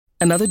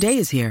Another day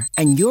is here,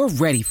 and you're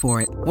ready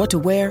for it. What to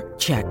wear?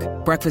 Check.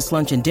 Breakfast,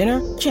 lunch, and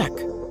dinner? Check.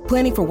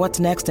 Planning for what's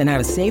next and how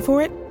to save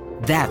for it?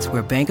 That's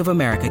where Bank of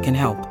America can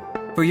help.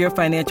 For your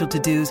financial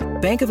to-dos,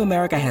 Bank of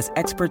America has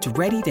experts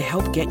ready to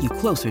help get you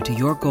closer to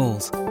your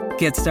goals.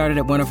 Get started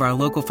at one of our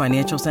local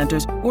financial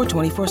centers or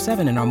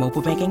 24/7 in our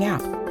mobile banking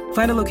app.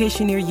 Find a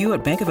location near you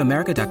at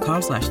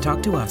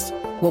bankofamerica.com/talktous.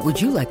 What would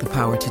you like the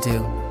power to do?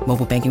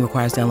 Mobile banking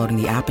requires downloading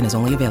the app and is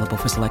only available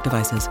for select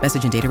devices.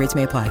 Message and data rates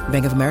may apply.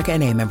 Bank of America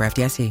N.A., member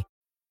FDIC.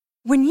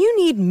 When you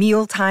need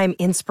mealtime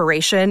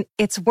inspiration,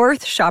 it's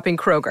worth shopping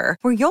Kroger,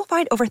 where you'll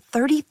find over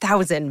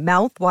 30,000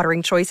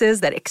 mouth-watering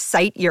choices that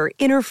excite your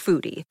inner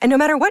foodie. And no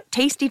matter what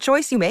tasty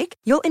choice you make,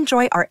 you'll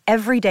enjoy our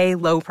everyday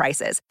low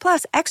prices,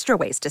 plus extra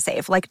ways to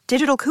save, like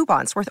digital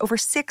coupons worth over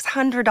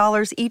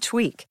 $600 each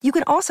week. You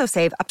can also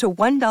save up to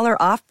 $1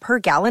 off per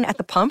gallon at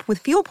the pump with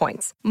fuel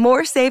points.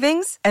 More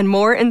savings and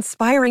more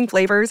inspiring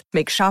flavors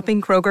make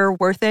shopping Kroger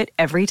worth it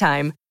every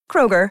time.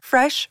 Kroger,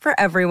 fresh for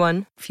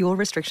everyone. Fuel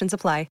restrictions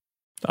apply.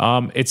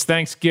 It's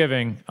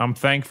Thanksgiving. I'm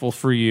thankful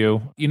for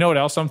you. You know what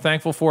else I'm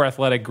thankful for?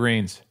 Athletic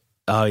Greens.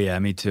 Oh, yeah,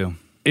 me too.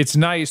 It's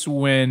nice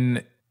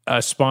when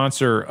a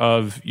sponsor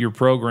of your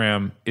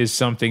program is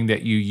something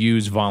that you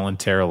use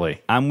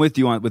voluntarily. I'm with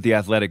you with the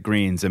Athletic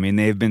Greens. I mean,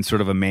 they've been sort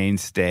of a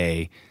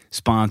mainstay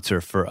sponsor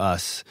for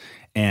us.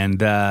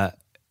 And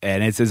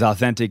it's as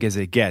authentic as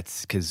it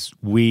gets because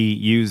we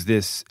use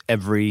this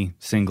every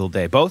single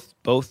day. Both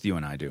you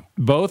and I do.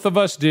 Both of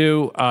us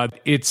do.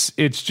 It's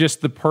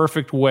just the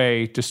perfect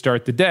way to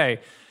start the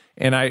day.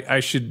 And I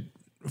should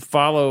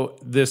follow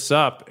this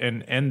up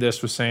and end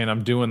this with saying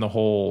I'm doing the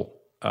whole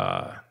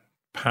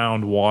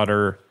pound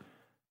water,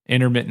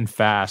 intermittent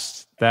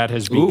fast. That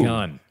has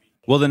begun.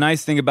 Well, the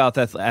nice thing about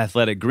that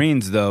Athletic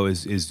Greens, though,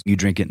 is you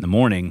drink it in the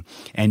morning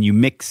and you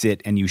mix it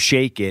and you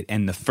shake it,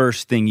 and the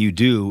first thing you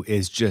do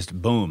is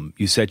just boom,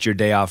 you set your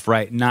day off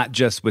right, not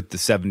just with the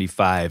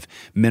 75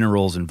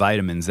 minerals and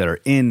vitamins that are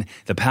in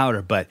the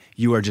powder, but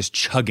you are just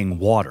chugging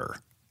water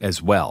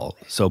as well.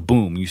 So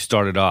boom, you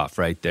started off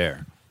right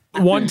there.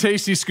 One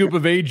tasty scoop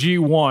of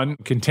AG1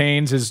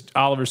 contains, as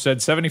Oliver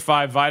said,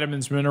 75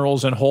 vitamins,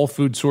 minerals, and whole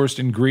food sourced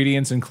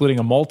ingredients, including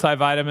a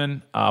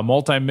multivitamin,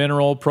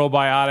 multi-mineral,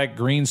 probiotic,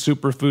 green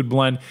superfood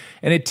blend,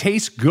 and it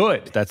tastes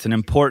good. That's an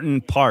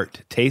important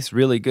part. Tastes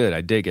really good.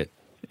 I dig it.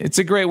 It's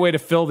a great way to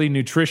fill the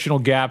nutritional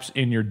gaps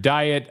in your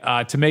diet.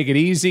 To make it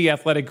easy,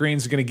 Athletic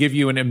Greens is going to give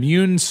you an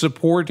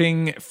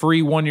immune-supporting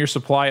free 1-year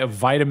supply of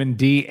vitamin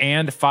D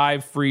and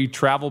 5 free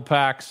travel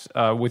packs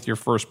with your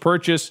first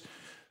purchase.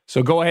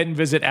 So go ahead and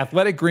visit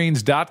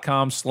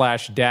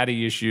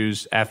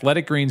athleticgreens.com/daddyissues,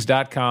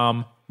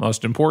 athleticgreens.com,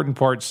 most important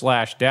part,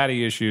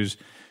 /daddyissues,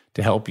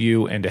 to help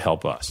you and to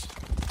help us.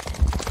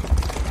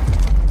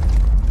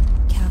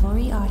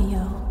 Cavalry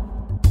Audio.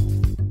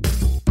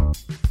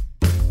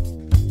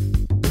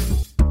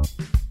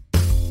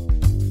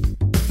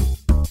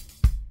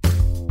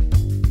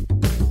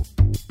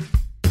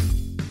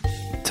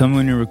 Tell me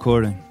when you're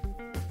recording.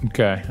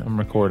 Okay, I'm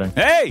recording.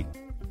 Hey!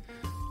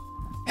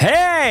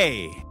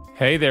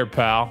 Hey there,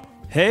 pal.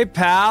 Hey,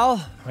 pal.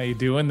 How you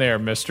doing there,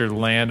 Mr.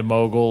 Land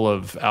Mogul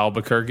of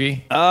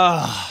Albuquerque?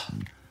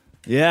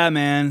 Yeah,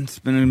 man. It's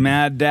been a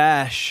mad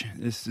dash.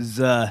 This is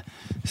going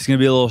to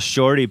be a little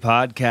shorty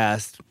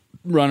podcast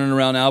running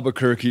around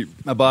Albuquerque.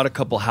 I bought a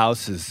couple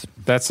houses.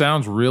 That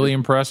sounds really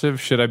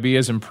impressive. Should I be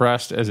as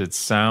impressed as it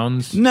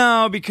sounds?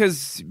 No,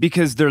 because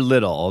they're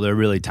little. They're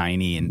really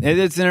tiny. And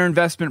it's their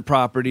investment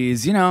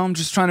properties. You know, I'm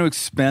just trying to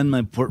expand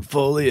my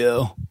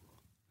portfolio.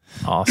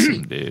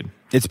 Awesome, dude.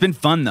 It's been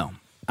fun, though.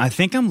 I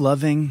think I'm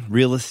loving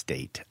real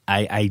estate.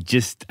 I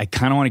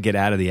kind of want to get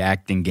out of the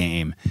acting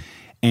game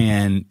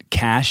and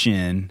cash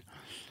in,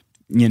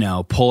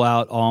 pull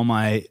out all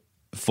my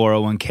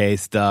 401k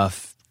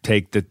stuff,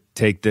 take the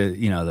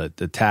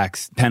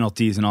tax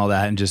penalties and all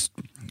that, and just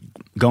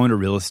go into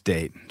real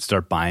estate,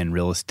 start buying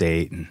real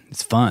estate, and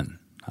it's fun.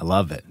 I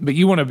love it. But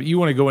you want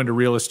to go into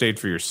real estate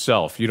for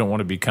yourself. You don't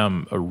want to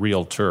become a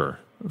realtor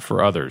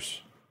for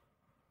others.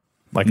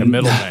 Like a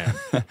middleman.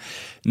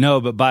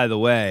 No, but by the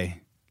way,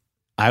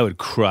 I would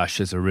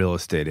crush as a real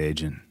estate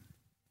agent.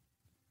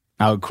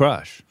 I would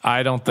crush.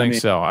 I don't think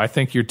so. I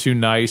think you're too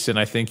nice, and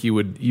I think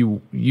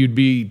you'd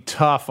be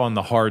tough on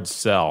the hard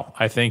sell.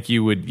 I think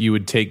you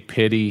would take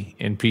pity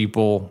in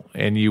people,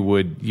 and you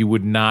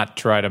would not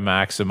try to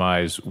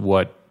maximize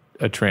what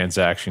a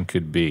transaction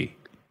could be.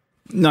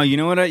 No, you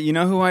know what? You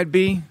know who I'd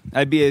be?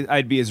 I'd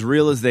be as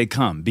real as they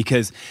come,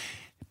 because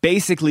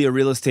basically a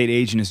real estate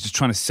agent is just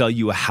trying to sell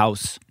you a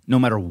house no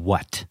matter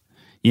what.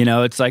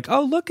 It's like,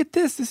 oh, look at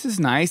this. This is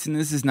nice and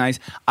this is nice.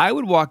 I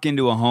would walk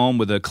into a home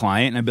with a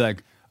client and I'd be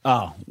like,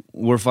 oh,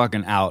 we're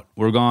fucking out.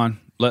 We're gone.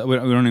 We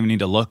don't even need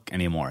to look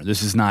anymore.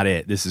 This is not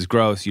it. This is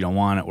gross. You don't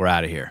want it. We're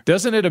out of here.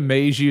 Doesn't it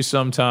amaze you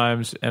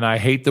sometimes? And I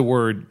hate the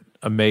word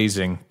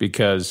amazing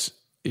because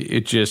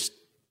it's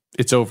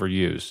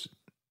overused.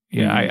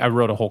 Yeah, I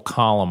wrote a whole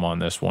column on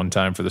this one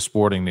time for the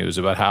Sporting News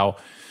about how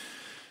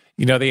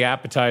the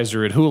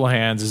appetizer at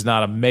Houlihan's is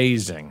not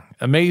amazing.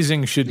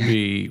 Amazing should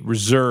be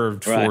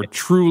reserved for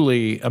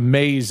truly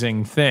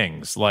amazing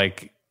things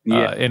like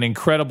an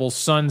incredible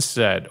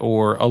sunset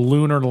or a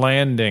lunar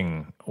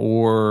landing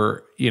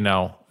or,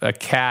 a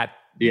cat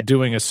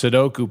doing a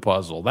Sudoku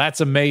puzzle. That's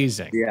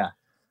amazing.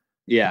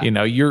 Yeah.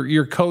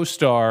 Your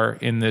co-star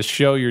in this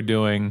show you're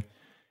doing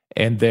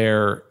and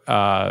their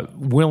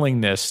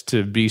willingness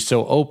to be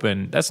so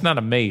open, that's not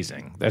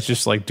amazing. That's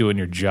just like doing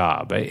your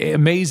job.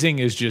 Amazing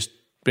has just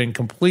been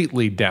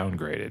completely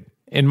downgraded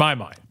in my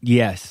mind.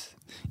 Yes.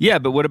 Yeah,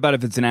 but what about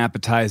if it's an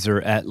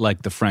appetizer at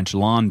like the French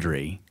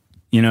Laundry?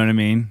 You know what I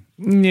mean?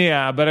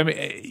 Yeah, but I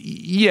mean,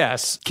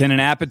 yes. Can an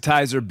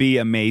appetizer be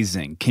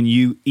amazing? Can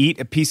you eat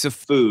a piece of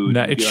food?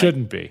 No, it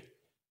shouldn't be.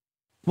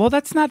 Well,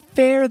 that's not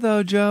fair,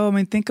 though, Joe. I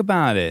mean, think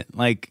about it.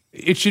 Like,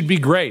 it should be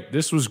great.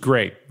 This was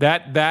great.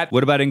 That.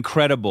 What about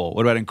incredible?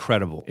 What about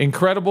incredible?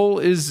 Incredible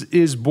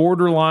is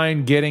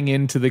borderline getting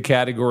into the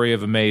category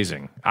of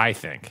amazing. I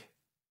think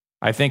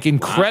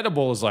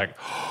incredible is like,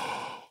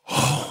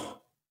 oh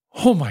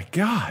my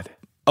God.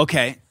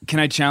 Okay, can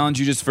I challenge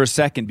you just for a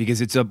second?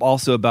 Because it's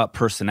also about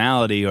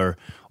personality or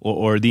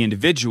the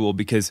individual.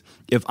 Because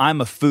if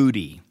I'm a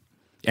foodie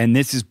and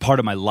this is part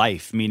of my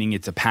life, meaning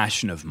it's a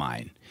passion of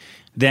mine,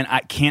 then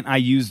can't I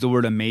use the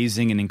word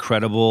amazing and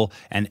incredible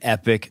and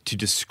epic to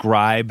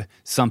describe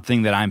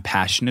something that I'm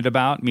passionate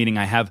about? Meaning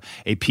I have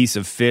a piece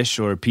of fish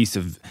or a piece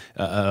of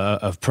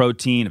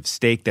protein, of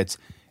steak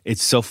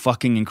it's so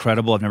fucking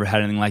incredible. I've never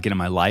had anything like it in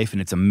my life,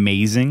 and it's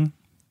amazing.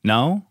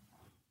 No?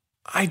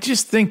 I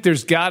just think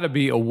there's got to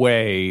be a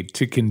way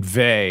to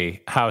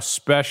convey how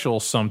special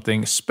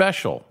something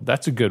special.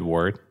 That's a good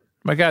word.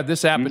 My God,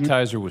 this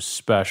appetizer was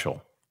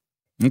special.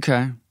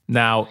 Okay.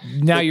 Now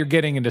you're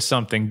getting into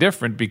something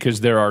different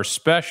because there are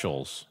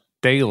specials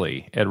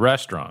daily at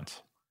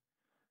restaurants.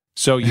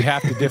 So you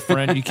have to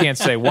differentiate. You can't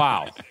say,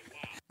 wow,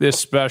 this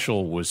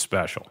special was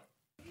special.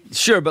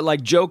 Sure, but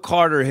like Joe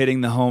Carter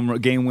hitting the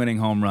game-winning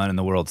home run in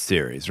the World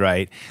Series,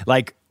 right?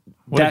 Like,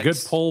 what a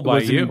good pull by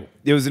you.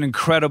 It was an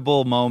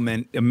incredible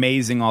moment,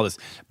 amazing, all this.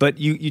 But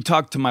you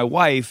talk to my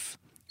wife,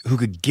 who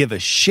could give a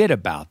shit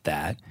about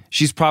that.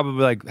 She's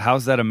probably like,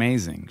 how's that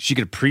amazing? She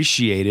could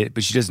appreciate it,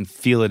 but she doesn't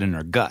feel it in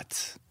her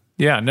guts.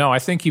 Yeah, no, I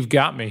think you've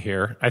got me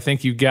here. I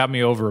think you've got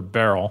me over a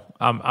barrel.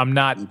 I'm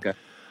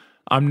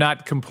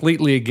not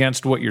completely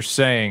against what you're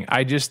saying.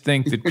 I just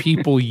think that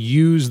people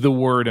use the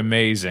word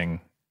amazing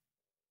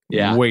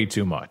way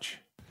too much.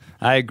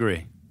 I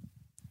agree.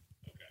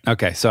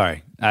 Okay,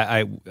 sorry.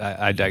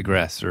 I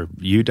digress, or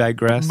you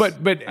digress.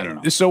 But I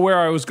don't know. So where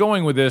I was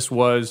going with this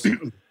was,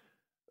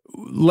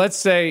 let's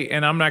say,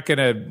 and I'm not going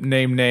to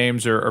name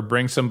names or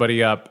bring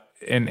somebody up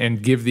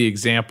and give the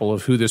example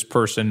of who this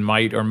person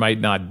might or might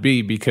not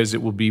be, because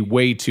it will be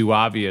way too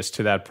obvious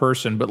to that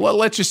person. But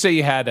let's just say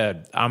you had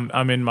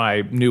I'm in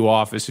my new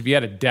office. If you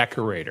had a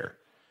decorator,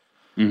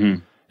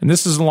 and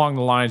this is along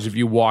the lines of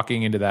you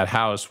walking into that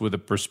house with a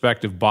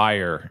prospective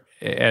buyer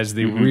as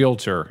the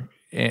realtor,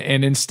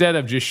 and instead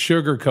of just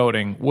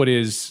sugarcoating what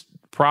is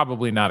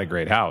probably not a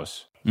great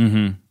house,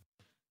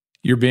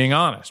 you're being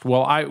honest.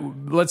 Well,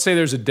 let's say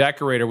there's a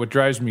decorator. What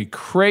drives me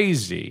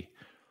crazy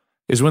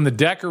is when the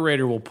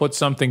decorator will put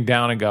something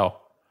down and go,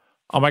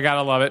 "Oh my God,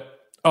 I love it.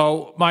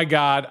 Oh my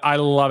God, I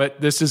love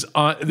it. This is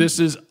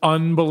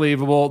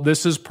unbelievable.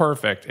 This is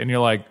perfect." And you're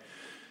like,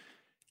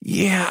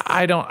 "Yeah,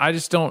 I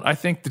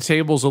think the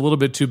table's a little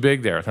bit too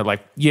big there." They're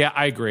like, "Yeah,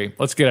 I agree.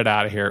 Let's get it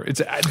out of here."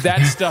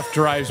 That stuff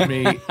drives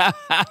me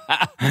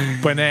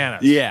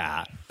bananas.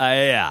 Yeah.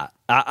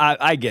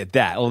 I get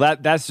that. Well,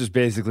 that's just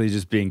basically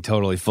just being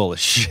totally full of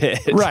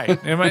shit. Right.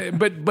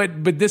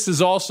 But this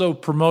is also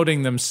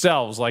promoting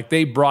themselves. Like,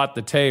 they brought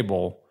the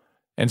table,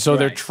 and so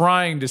they're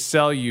trying to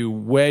sell you,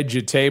 wedge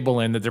a table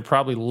in that they're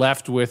probably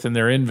left with in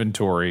their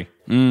inventory.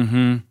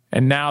 And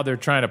now they're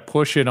trying to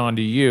push it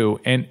onto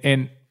you,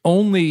 and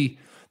only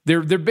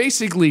they're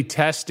basically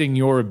testing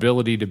your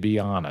ability to be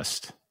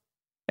honest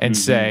and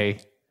say,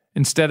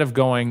 instead of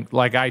going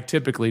like I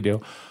typically do,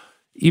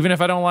 even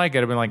if I don't like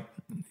it, I've been like,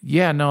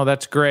 "Yeah, no,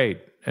 that's great,"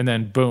 and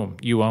then boom,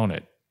 you own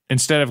it.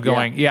 Instead of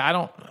going, "Yeah, I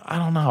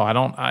don't know,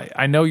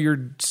 I know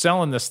you're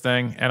selling this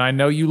thing, and I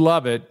know you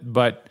love it,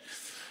 but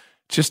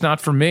it's just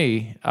not for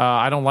me.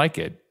 I don't like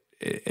it."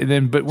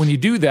 But when you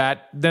do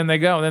that, then they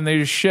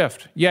just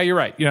shift. "Yeah, you're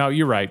right.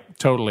 You're right.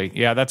 Totally.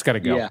 Yeah, that's got to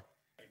go."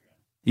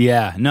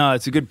 Yeah, no,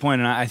 it's a good point.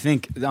 And I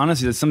think,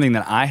 honestly, that's something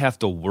that I have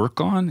to work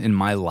on in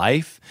my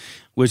life,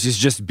 which is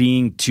just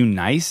being too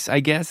nice, I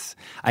guess.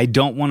 I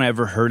don't want to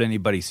ever hurt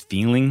anybody's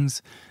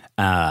feelings.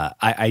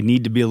 I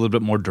need to be a little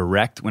bit more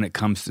direct when it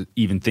comes to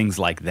even things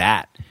like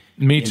that.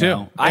 Me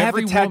too. I have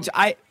a tattoo.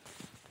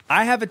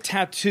 I have a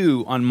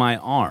tattoo on my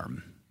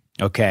arm,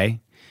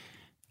 okay?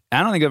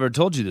 I don't think I've ever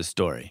told you this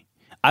story.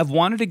 I've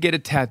wanted to get a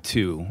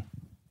tattoo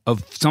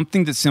of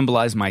something that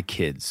symbolized my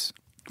kids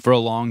for a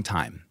long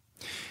time.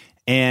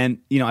 And,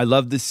 I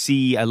love the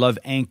sea. I love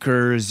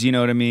anchors. You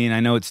know what I mean? I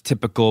know it's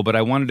typical, but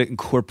I wanted to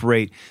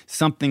incorporate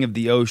something of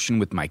the ocean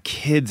with my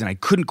kids, and I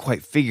couldn't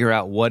quite figure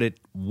out what it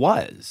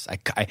was.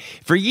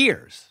 For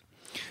years,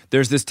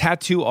 there's this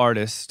tattoo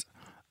artist.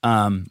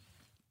 I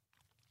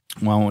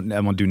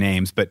won't do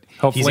names, but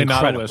hopefully he's not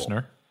incredible. a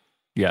listener.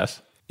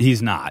 Yes.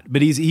 He's not,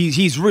 but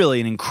he's really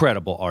an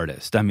incredible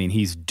artist. I mean,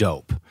 he's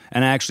dope.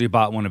 And I actually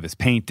bought one of his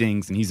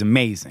paintings, and he's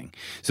amazing.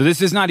 So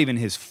this is not even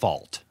his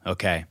fault,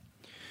 okay?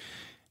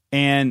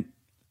 And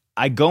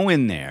I go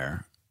in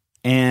there,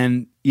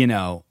 and, you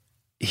know,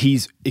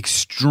 he's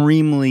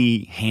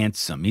extremely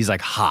handsome. He's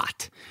like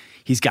hot.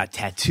 He's got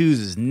tattoos,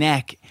 his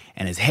neck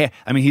and his hair.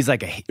 I mean, he's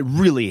like a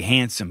really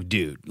handsome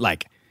dude,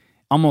 like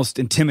almost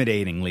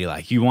intimidatingly,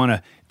 like you want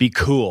to be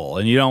cool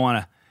and you don't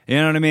want to, you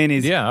know what I mean?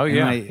 He's,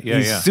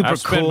 he's super I've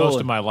spent cool. most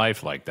of my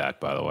life like that,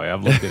 by the way.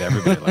 I've looked at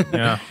everybody like,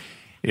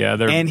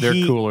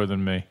 they're cooler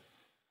than me.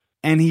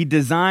 And he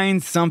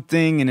designed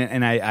something,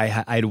 and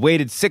I'd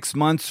waited 6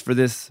 months for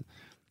this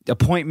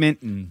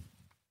appointment, and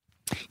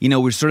you know,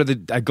 we're sort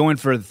of I go in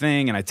for the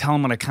thing, and I tell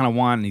him what I kind of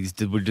want, and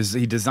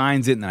he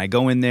designs it, and then I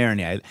go in there,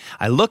 and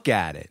I look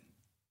at it,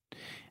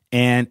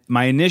 and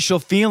my initial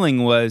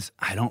feeling was,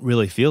 I don't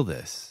really feel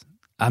this.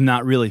 I'm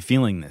not really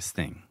feeling this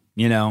thing,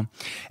 you know,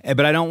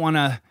 but I don't want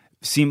to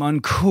seem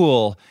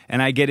uncool,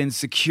 and I get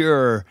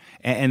insecure,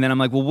 and then I'm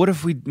like, well, what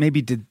if we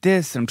maybe did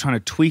this? And I'm trying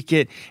to tweak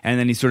it, and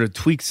then he sort of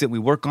tweaks it. We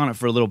work on it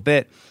for a little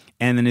bit,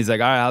 and then he's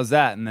like, all right, how's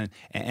that?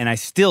 And I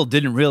still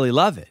didn't really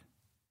love it.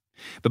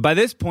 But by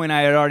this point,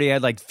 I had already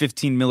had like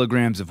 15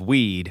 milligrams of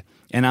weed,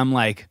 and I'm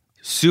like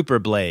super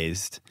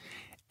blazed,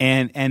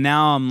 and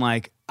now I'm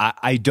like,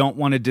 I don't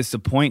want to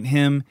disappoint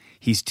him.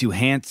 He's too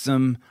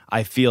handsome.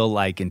 I feel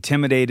like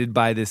intimidated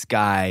by this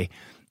guy.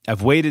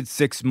 I've waited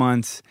 6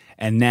 months,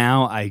 and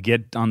now I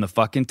get on the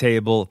fucking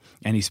table,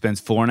 and he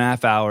spends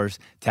 4.5 hours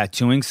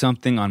tattooing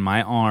something on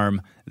my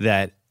arm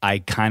that I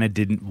kind of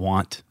didn't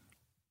want.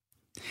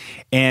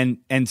 And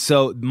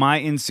so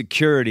my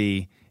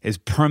insecurity is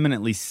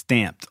permanently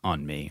stamped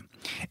on me.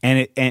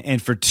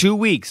 And for 2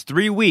 weeks,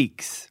 3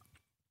 weeks,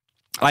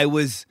 I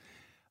was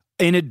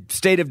in a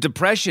state of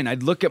depression.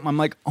 I'd look at him, I'm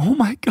like, oh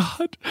my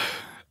God,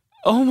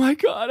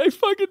 I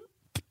fucking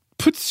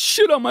put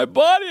shit on my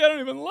body I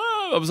don't even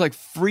love. I was like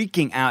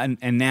freaking out,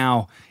 and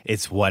now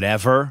it's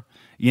whatever.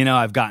 You know,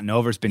 I've gotten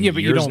over. It's been years now.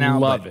 But you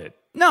don't love it.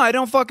 No, I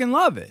don't fucking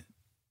love it.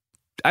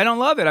 I don't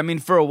love it. I mean,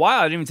 for a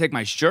while, I didn't even take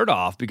my shirt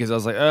off because I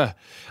was like, ugh.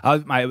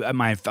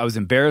 I was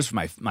embarrassed for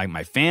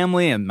my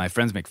family, and my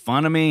friends make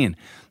fun of me. And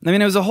I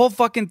mean, it was a whole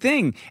fucking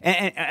thing.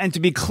 And to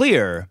be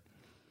clear,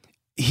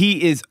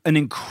 he is an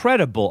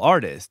incredible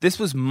artist. This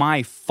was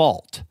my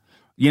fault.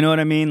 You know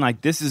what I mean?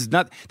 Like, this is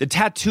not, the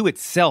tattoo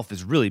itself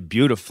is really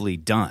beautifully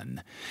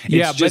done.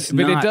 It's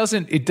but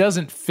it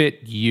doesn't fit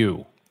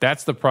you.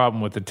 That's the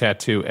problem with the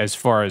tattoo as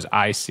far as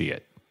I see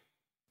it.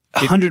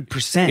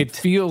 100%. It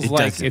feels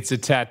like it's a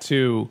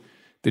tattoo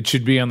that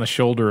should be on the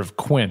shoulder of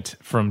Quint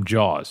from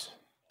Jaws.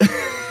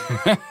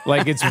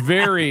 Like it's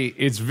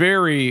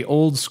very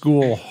old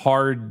school,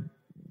 hard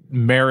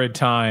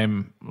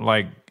maritime.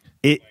 Like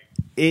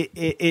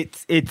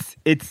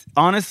it's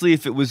honestly,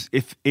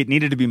 if it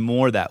needed to be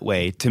more that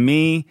way, to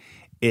me,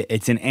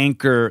 it's an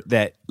anchor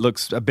that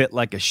looks a bit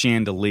like a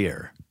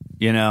chandelier.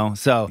 You know,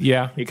 so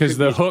yeah, because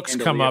the hooks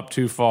come up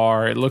too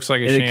far. It looks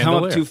like a chandelier. They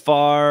come up too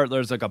far.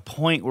 There's like a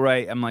point where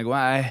I'm like,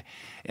 why?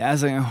 I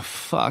was like, oh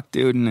fuck,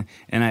 dude, and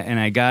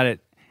I got it,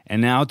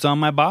 and now it's on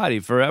my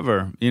body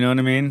forever. You know what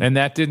I mean? And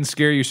that didn't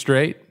scare you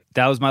straight?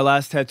 That was my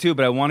last tattoo,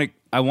 but I want to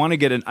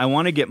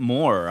get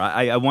more.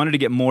 I wanted to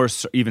get more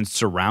even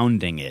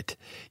surrounding it.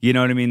 You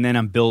know what I mean? Then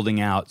I'm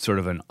building out sort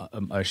of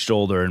a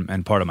shoulder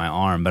and part of my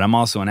arm. But I'm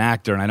also an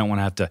actor, and I don't want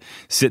to have to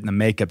sit in the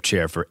makeup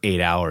chair for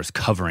 8 hours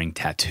covering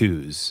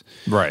tattoos.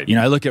 Right. You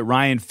know, I look at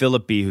Ryan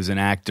Phillippe, who's an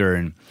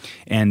actor,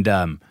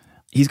 and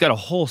he's got a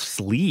whole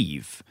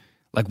sleeve.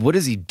 Like, what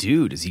does he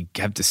do? Does he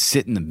have to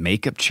sit in the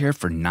makeup chair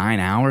for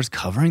 9 hours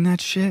covering that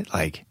shit?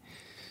 Like,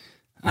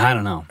 I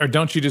don't know. Or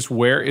don't you just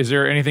wear? Is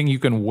there anything you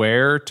can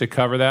wear to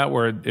cover that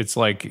where it's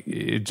like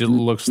it just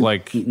looks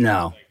like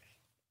no,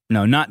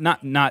 not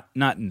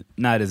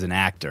as an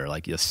actor,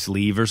 like a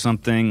sleeve or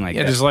something like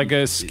just like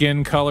a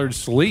skin colored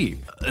sleeve.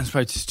 That's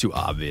probably just too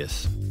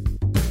obvious.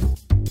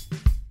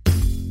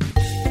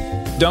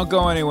 Don't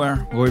go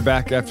anywhere. We'll be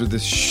back after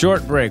this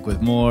short break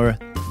with more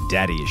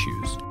daddy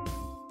issues.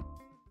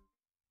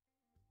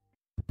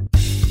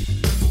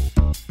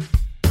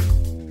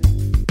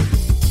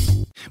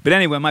 But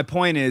anyway, my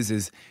point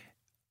is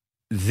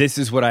this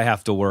is what I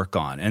have to work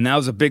on. And that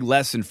was a big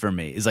lesson for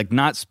me, is like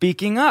not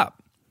speaking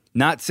up,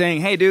 not saying,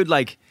 hey, dude,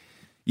 like,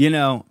 you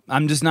know,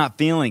 I'm just not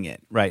feeling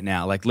it right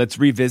now. Like, let's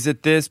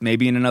revisit this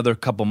maybe in another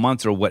couple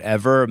months or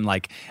whatever. I'm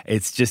like,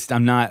 it's just,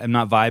 I'm not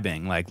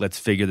vibing. Like, let's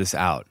figure this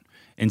out.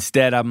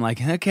 Instead, I'm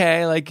like,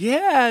 okay, like,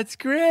 yeah, it's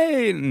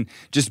great. And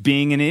just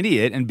being an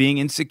idiot and being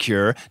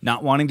insecure,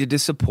 not wanting to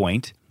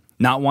disappoint,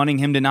 not wanting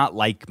him to not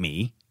like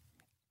me,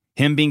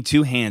 him being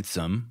too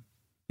handsome.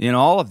 You know,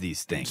 all of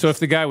these things. So if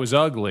the guy was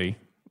ugly,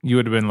 you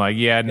would have been like,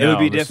 yeah, no, it would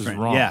be this different. is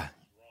wrong. Yeah,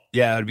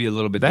 it would be a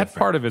little bit different. That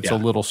part of it's a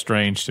little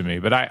strange to me.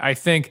 But I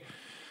think...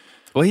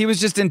 Well, he was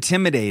just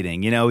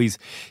intimidating. You know, he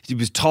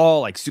was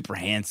tall, like super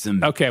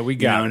handsome. Okay, we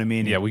got it. You know what I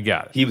mean? Yeah, we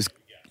got it. He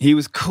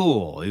was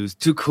cool. He was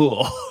too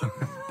cool.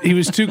 He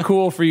was too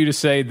cool for you to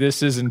say,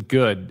 this isn't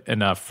good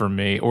enough for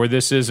me, or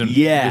this isn't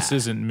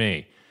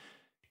me.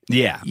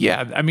 Yeah.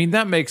 Yeah, I mean,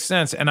 that makes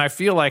sense. And I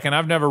feel like, and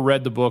I've never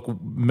read the book,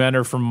 Men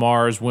Are From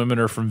Mars, Women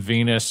Are From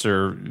Venus,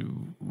 or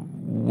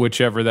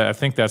whichever that, I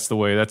think that's the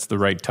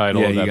right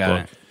title of that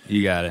book.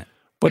 You got it.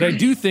 But I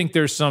do think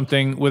there's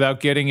something, without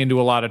getting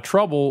into a lot of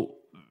trouble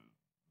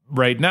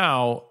right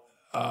now,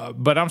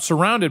 but I'm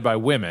surrounded by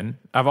women.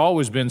 I've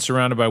always been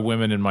surrounded by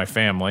women in my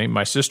family.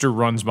 My sister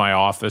runs my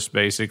office,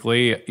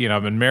 basically. You know,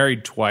 I've been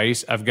married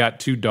twice. I've got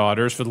 2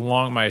 daughters.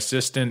 My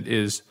assistant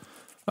is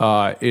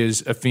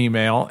a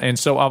female. And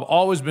so I've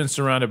always been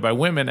surrounded by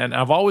women, and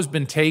I've always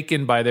been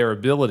taken by their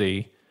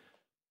ability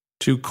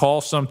to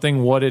call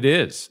something what it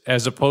is,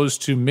 as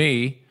opposed to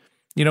me,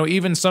 you know,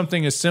 even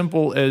something as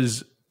simple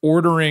as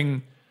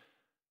ordering,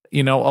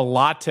 you know, a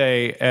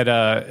latte at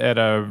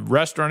a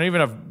restaurant,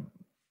 even a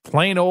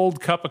plain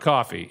old cup of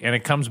coffee, and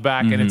it comes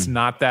back and it's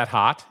not that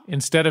hot.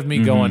 Instead of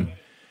me going,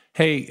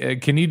 hey,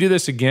 can you do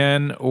this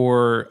again?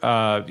 Or,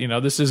 you know,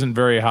 this isn't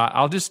very hot.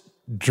 I'll just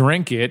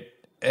drink it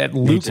at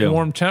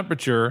lukewarm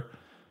temperature.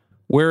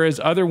 Whereas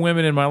other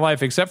women in my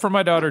life, except for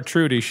my daughter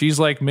Trudy, she's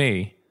like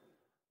me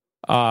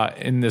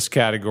in this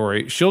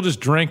category. She'll just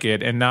drink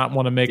it and not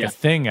want to make a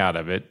thing out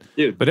of it.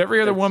 Dude, but every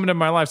other woman in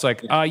my life's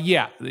like,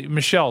 yeah.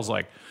 Michelle's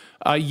like,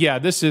 yeah,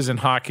 this isn't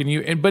hot. Can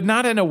you? But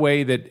not in a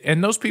way that.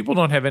 And those people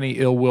don't have any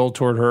ill will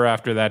toward her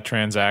after that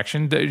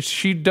transaction.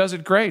 She does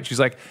it great.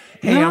 She's like,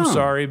 hey, I'm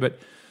sorry, but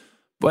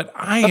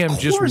I am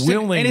just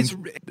willing. And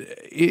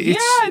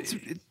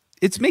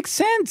it makes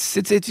sense.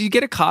 It's you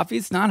get a coffee,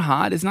 it's not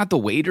hot. It's not the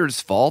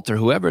waiter's fault or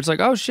whoever. It's like,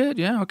 oh shit,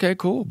 yeah, okay,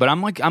 cool. But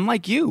I'm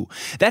like you.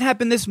 That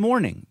happened this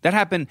morning. That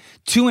happened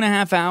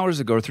 2.5 hours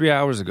ago or 3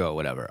 hours ago,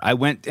 whatever. I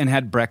went and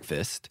had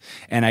breakfast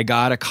and I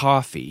got a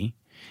coffee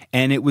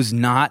and it was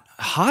not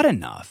hot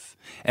enough.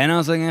 And I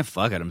was like,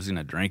 fuck it, I'm just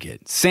gonna drink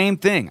it. Same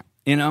thing,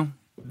 you know?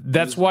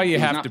 That's why you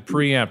have to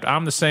preempt.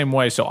 I'm the same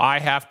way, so I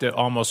have to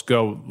almost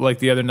go, like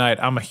the other night,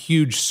 I'm a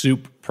huge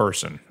soup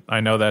person. I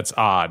know that's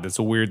odd. It's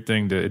a weird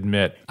thing to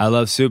admit. I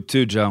love soup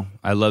too, Joe.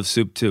 I love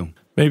soup too.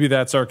 Maybe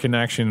that's our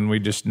connection, and we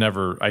just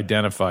never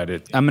identified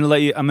it. I'm gonna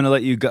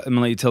let you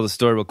tell the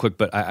story real quick,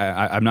 but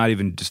I'm not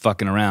even just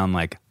fucking around.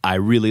 Like, I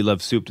really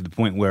love soup to the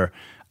point where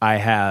I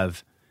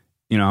have,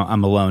 you know,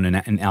 I'm alone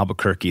in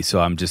Albuquerque,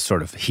 so I'm just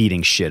sort of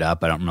heating shit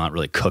up. I'm not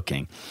really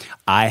cooking.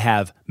 I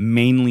have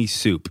mainly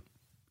soup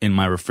in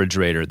my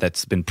refrigerator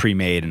that's been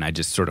pre-made, and I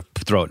just sort of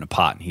throw it in a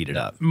pot and heat it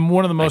up.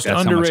 One of the most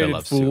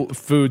underrated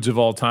foods of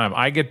all time.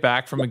 I get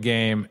back from a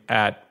game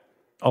at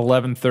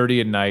 11:30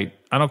 at night.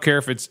 I don't care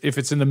if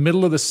it's in the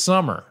middle of the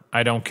summer.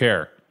 I don't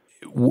care.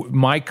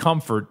 My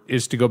comfort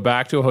is to go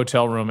back to a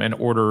hotel room and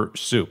order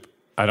soup.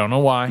 I don't know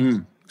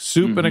why.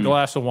 Soup and a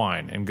glass of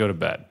wine and go to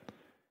bed.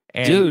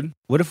 And dude,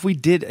 what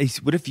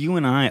if you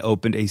and I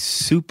opened a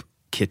soup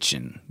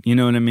kitchen? You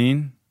know what I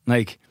mean?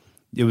 Like,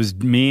 it was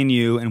me and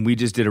you, and we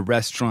just did a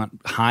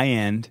restaurant, high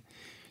end,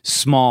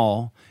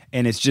 small,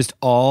 and it's just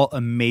all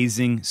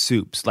amazing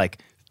soups, like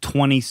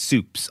 20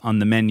 soups on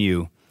the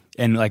menu,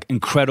 and like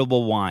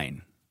incredible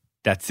wine.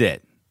 That's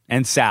it.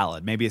 And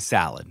salad, maybe a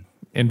salad.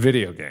 And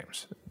video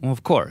games. Well,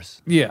 of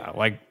course. Yeah,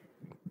 like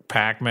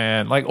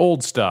Pac-Man, like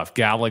old stuff,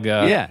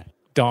 Galaga,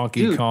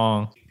 Donkey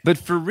Kong. But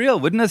for real,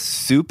 wouldn't a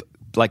soup,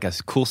 like a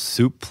cool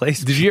soup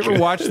place? Did you ever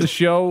watch the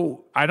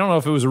show? I don't know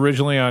if it was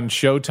originally on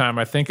Showtime.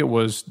 I think it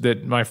was,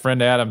 that my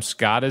friend Adam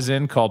Scott is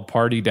in, called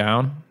Party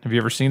Down. Have you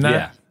ever seen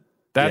that?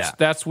 Yeah.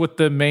 That's what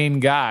the main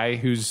guy,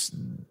 who's,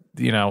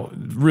 you know,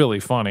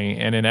 really funny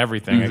and in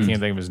everything, I can't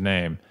think of his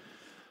name,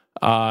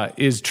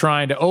 is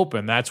trying to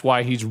open. That's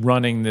why he's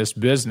running this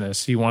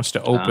business. He wants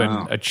to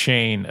open a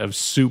chain of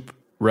soup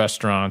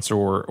restaurants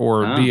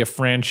or be a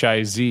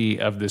franchisee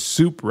of the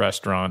soup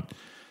restaurant.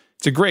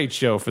 It's a great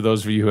show for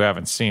those of you who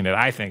haven't seen it.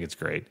 I think it's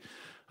great.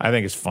 I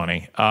think it's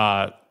funny.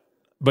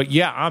 But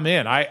yeah, I'm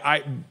in.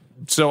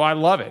 So I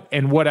love it.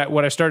 And what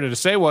I started to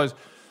say was,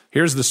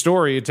 here's the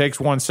story. It takes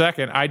 1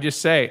 second. I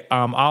just say,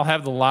 I'll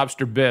have the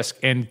lobster bisque,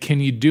 and can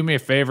you do me a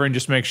favor and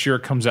just make sure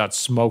it comes out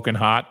smoking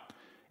hot?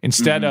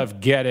 Instead of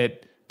get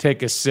it,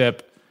 take a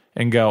sip,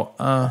 and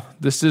go,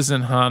 this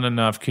isn't hot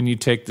enough. Can you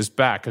take this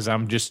back? Because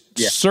I'm just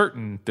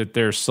certain that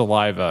there's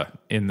saliva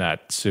in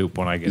that soup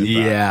when I get it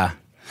back. Yeah.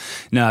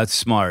 No, it's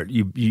smart.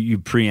 You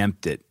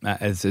preempt it.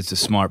 It's a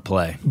smart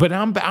play. But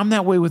I'm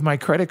that way with my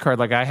credit card.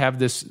 Like, I have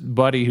this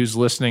buddy who's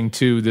listening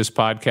to this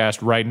podcast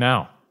right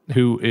now,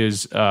 who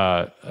is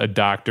a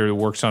doctor who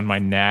works on my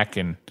neck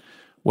and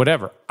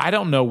whatever. I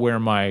don't know where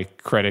my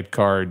credit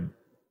card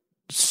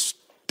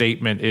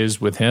statement is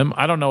with him.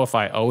 I don't know if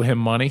I owe him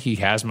money. He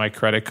has my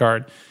credit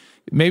card.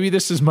 Maybe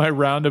this is my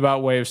roundabout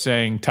way of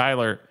saying,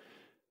 Tyler,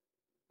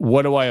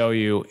 what do I owe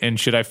you? And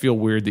should I feel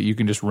weird that you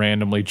can just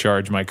randomly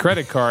charge my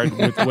credit card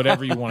with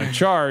whatever you want to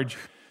charge?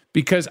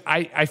 Because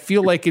I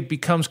feel like it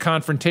becomes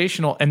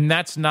confrontational, and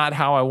that's not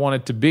how I want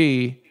it to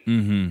be.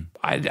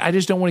 I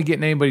just don't want to get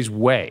in anybody's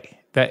way.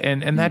 That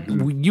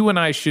you and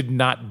I should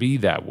not be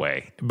that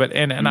way. But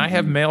I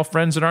have male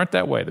friends that aren't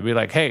that way. They'll be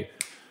like, hey,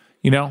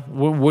 you know,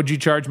 would you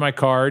charge my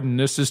card? And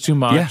this is too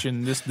much,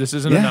 and this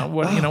isn't enough.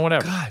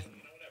 Whatever. God.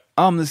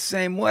 I'm the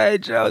same way,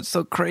 Joe. It's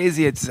so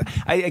crazy.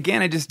 I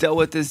just dealt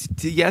with this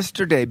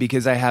yesterday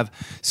because I have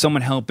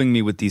someone helping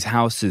me with these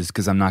houses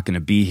because I'm not going to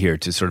be here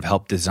to sort of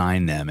help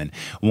design them. And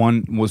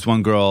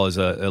one girl is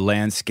a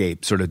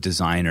landscape sort of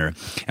designer,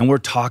 and we're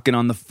talking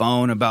on the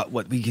phone about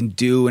what we can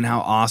do and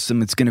how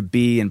awesome it's going to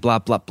be and blah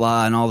blah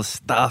blah and all the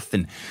stuff.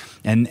 And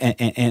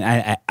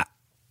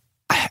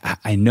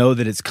I know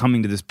that it's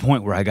coming to this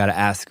point where I got to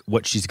ask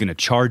what she's going to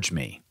charge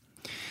me,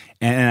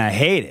 and I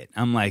hate it.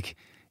 I'm like,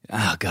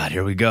 oh God,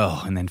 here we go.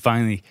 And then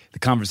finally the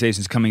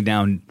conversation's coming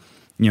down,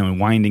 and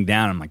winding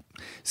down. I'm like,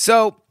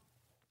 so,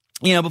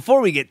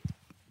 before we get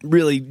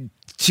really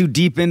too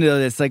deep into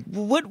this, like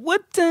what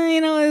do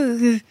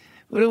you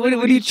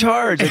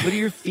charge? Like, what are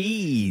your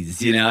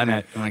fees? And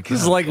I'm like,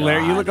 this is like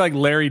Larry. You look like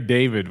Larry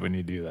David when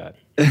you do that.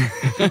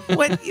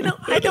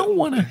 I don't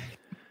want to. I'm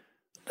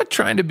not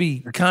trying to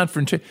be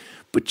confrontational,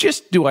 but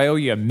just, do I owe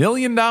you $1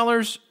 million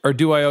or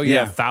do I owe you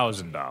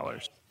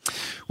 $1,000?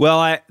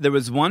 Well, there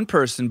was one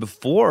person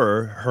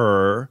before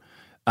her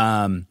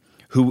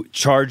who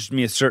charged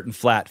me a certain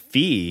flat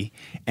fee,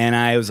 and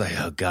I was like,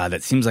 oh, God,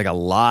 that seems like a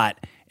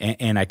lot.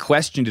 And I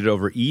questioned it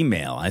over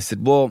email. I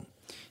said, well,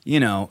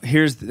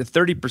 here's the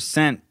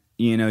 30%,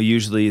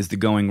 usually is the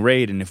going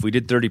rate, and if we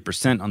did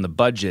 30% on the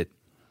budget,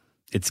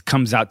 it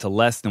comes out to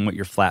less than what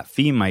your flat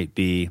fee might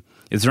be.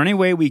 Is there any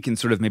way we can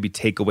sort of maybe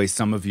take away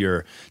some of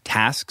your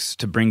tasks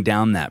to bring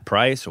down that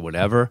price or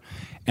whatever?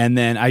 And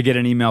then I get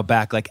an email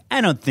back like, I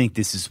don't think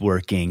this is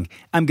working.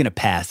 I'm going to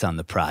pass on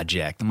the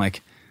project. I'm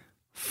like,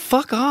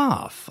 fuck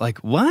off. Like,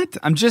 what?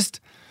 I'm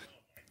just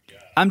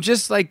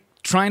like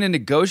trying to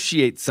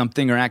negotiate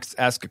something or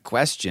ask a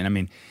question. I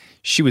mean,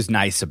 she was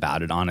nice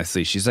about it,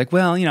 honestly. She's like,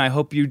 well, I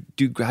hope you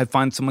do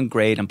find someone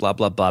great and blah,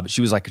 blah, blah. But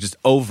she was like just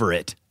over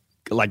it.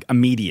 Like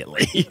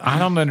immediately. I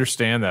don't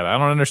understand that. I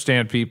don't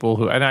understand people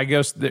who, and I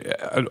guess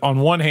on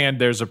one hand,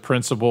 there's a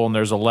principle and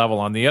there's a level.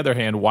 On the other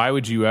hand, why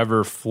would you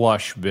ever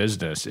flush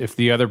business if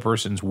the other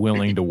person's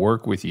willing to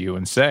work with you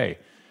and say,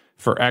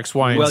 for X,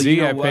 Y, and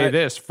Z, I pay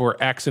this.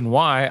 For X and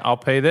Y, I'll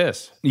pay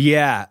this.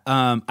 Yeah.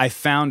 I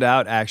found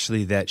out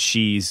actually that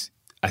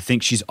I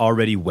think she's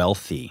already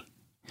wealthy.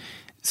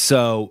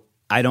 So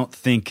I don't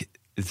think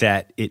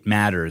that it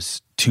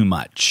matters too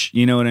much.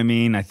 You know what I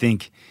mean? I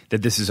think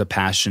that this is a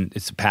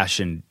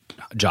passion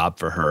job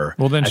for her.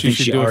 Well, then she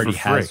should do it for free.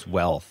 Has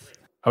wealth.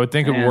 I would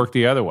think it would work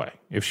the other way.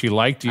 If she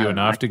liked you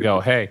enough to go,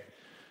 hey,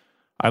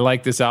 I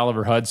like this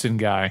Oliver Hudson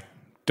guy.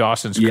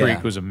 Dawson's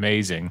Creek was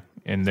amazing,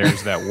 and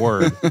there's that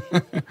word.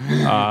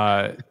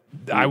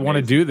 I want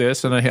to do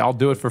this, and I'll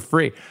do it for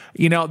free.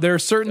 There are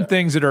certain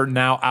things that are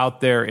now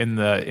out there in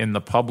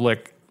the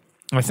public.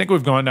 I think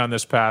we've gone down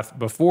this path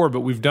before,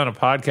 but we've done a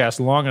podcast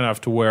long enough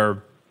to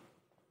where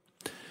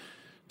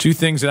two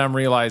things that I'm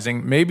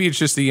realizing, maybe it's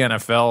just the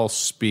NFL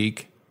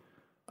speak,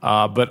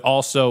 but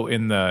also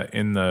in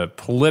the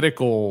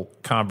political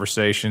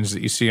conversations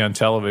that you see on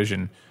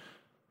television,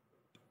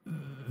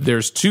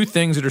 there's two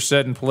things that are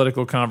said in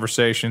political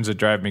conversations that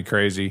drive me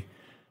crazy,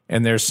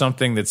 and there's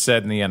something that's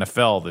said in the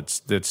NFL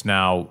that's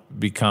now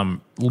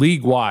become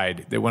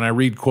league-wide, that when I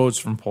read quotes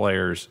from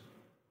players,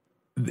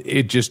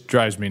 it just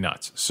drives me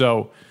nuts.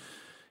 So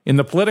in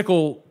the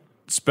political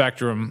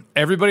spectrum,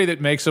 everybody that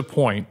makes a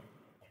point,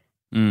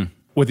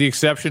 with the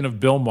exception of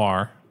Bill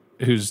Maher,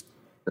 who's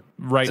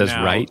says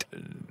now, right.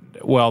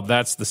 Well,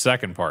 that's the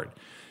second part,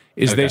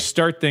 is they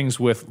start things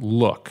with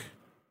look.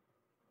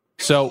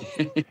 So,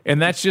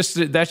 and that's just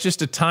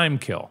a time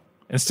kill.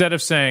 Instead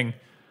of saying,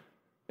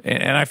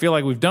 and I feel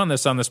like we've done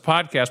this on this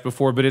podcast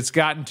before, but it's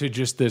gotten to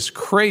just this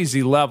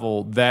crazy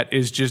level that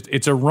is just,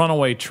 it's a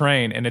runaway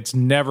train and it's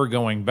never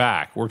going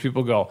back, where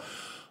people go,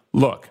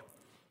 look,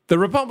 the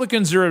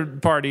Republicans are a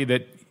party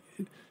that,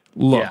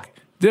 look,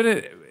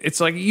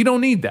 it's like, you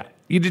don't need that.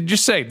 You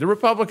just say the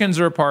Republicans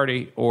are a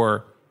party,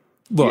 or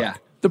look,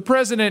 the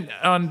president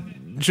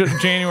on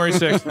January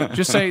 6th,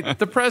 just say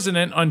the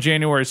president on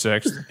January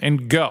 6th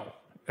and go.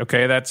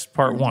 Okay, that's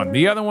part one.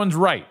 The other one's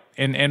right.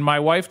 And my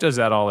wife does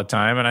that all the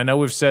time. And I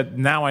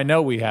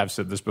know we have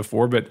said this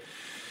before, but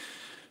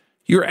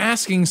you're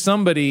asking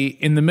somebody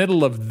in the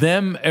middle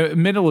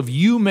of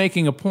you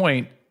making a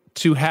point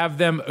to have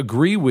them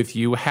agree with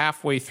you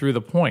halfway through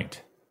the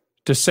point.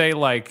 To say,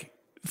 like,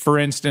 for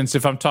instance,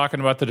 if I'm talking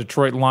about the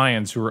Detroit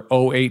Lions, who are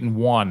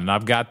 0-8-1, and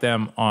I've got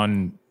them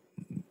on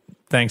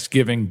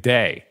Thanksgiving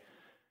Day,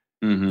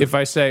 if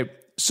I say,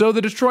 so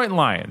the Detroit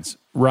Lions,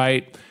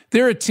 right?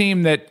 They're a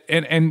team that,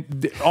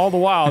 and all the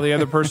while the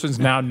other person's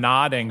now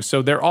nodding,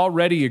 so they're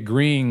already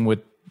agreeing with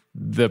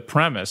the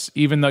premise,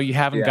 even though you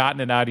haven't gotten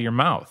it out of your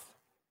mouth.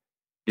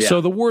 Yeah. So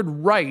the word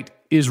right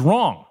is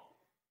wrong.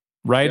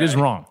 Right is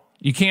wrong.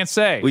 You can't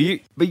say. Well,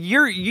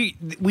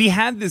 we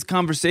had this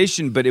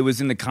conversation, but it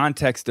was in the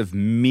context of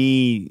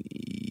me,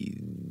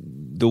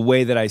 the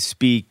way that I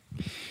speak,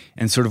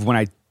 and sort of when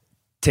I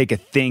take a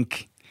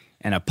think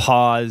and a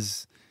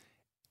pause.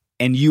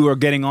 And you are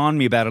getting on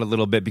me about it a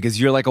little bit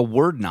because you're like a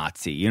word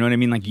Nazi. You know what I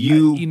mean? Like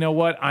you know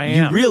what? I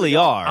am. You really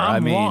are.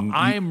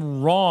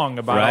 I'm wrong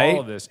about all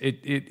of this.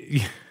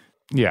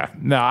 Yeah,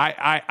 no,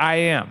 I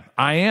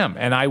am,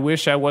 and I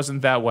wish I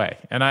wasn't that way.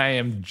 And I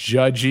am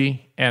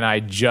judgy, and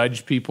I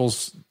judge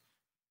people's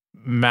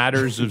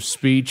matters of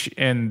speech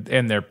and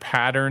their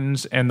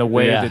patterns and the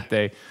way that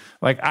they.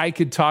 Like, I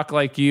could talk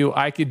like you,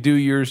 I could do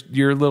your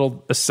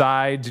little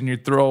asides and your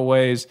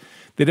throwaways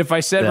that if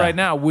I said right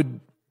now would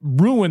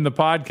ruin the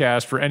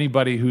podcast for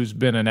anybody who's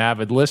been an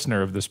avid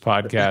listener of this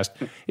podcast.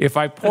 If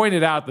I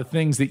pointed out the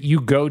things that you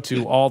go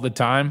to all the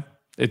time,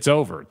 it's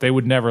over. They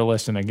would never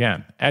listen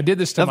again. I did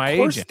this to my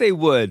agent. Of course they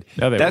would.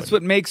 No, That's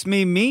what makes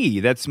me me.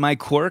 That's my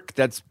quirk.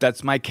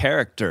 That's my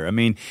character. I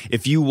mean,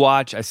 if you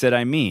watch, I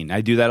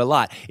do that a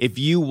lot. If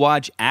you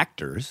watch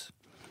actors,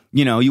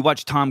 you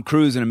watch Tom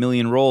Cruise in a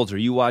million roles, or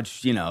you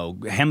watch,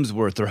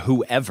 Hemsworth or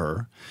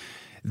whoever,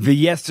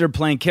 they're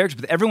playing characters,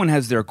 but everyone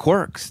has their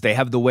quirks. They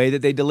have the way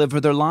that they deliver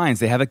their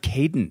lines. They have a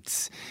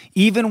cadence.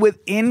 Even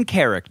within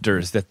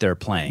characters that they're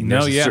playing,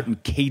 there's a certain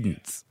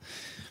cadence.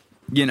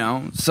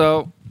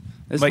 So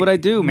that's what I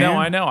do, man. No,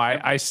 I know.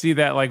 I see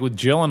that like with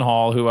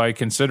Gyllenhaal, who I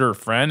consider a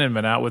friend and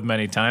been out with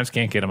many times.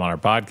 Can't get him on our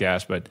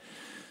podcast, but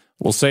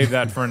we'll save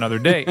that for another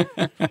day.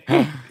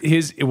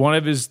 One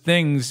of his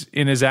things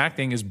in his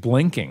acting is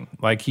blinking.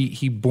 Like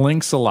he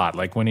blinks a lot.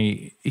 Like when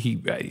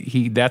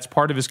he that's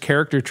part of his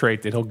character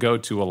trait that he'll go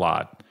to a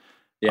lot.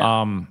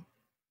 Yeah.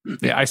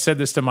 I said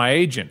this to my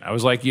agent. I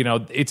was like,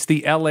 it's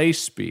the LA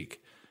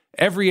speak.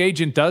 Every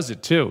agent does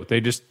it too.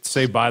 They just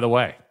say, by the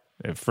way,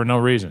 for no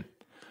reason.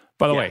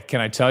 By the way, can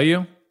I tell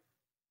you?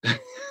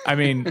 I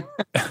mean,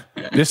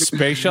 this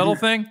space shuttle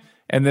thing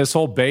and this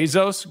whole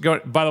Bezos going.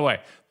 By the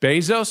way,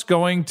 Bezos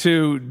going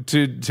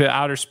to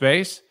outer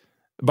space.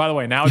 By the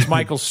way, now it's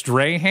Michael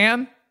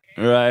Strahan.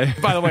 Right.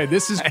 By the way,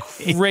 this is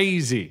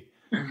crazy.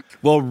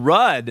 Well,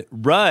 Rudd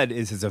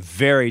has a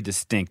very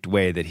distinct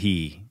way that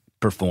he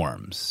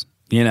performs.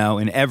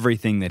 In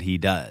everything that he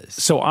does.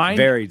 So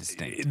very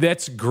distinct.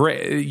 That's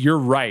great. You're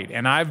right.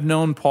 And I've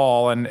known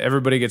Paul, and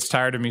everybody gets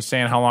tired of me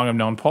saying how long I've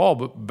known Paul,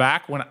 but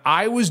back when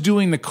I was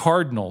doing the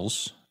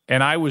Cardinals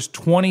and I was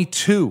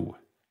 21,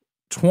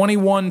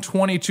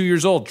 22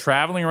 years old,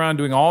 traveling around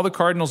doing all the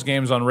Cardinals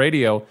games on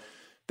radio,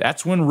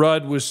 that's when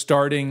Rudd was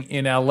starting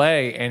in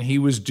LA, and he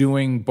was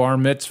doing bar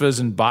mitzvahs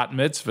and bat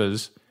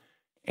mitzvahs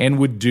and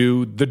would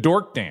do the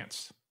dork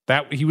dance.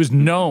 That he was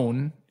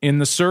known in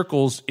the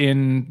circles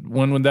in,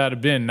 when would that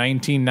have been,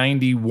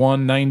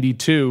 1991,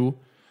 92,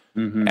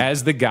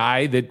 as the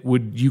guy that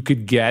you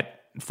could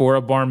get for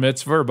a bar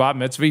mitzvah or bat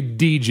mitzvah,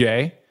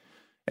 DJ,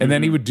 and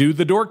then he would do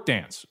the dork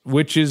dance,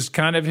 which is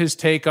kind of his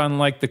take on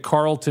like the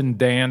Carlton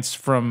dance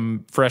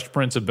from Fresh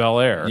Prince of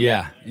Bel-Air.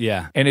 Yeah,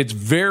 yeah. And it's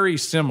very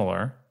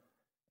similar.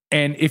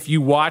 And if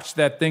you watch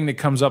that thing that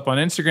comes up on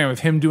Instagram of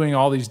him doing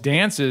all these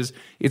dances,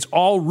 it's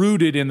all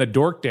rooted in the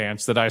dork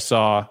dance that I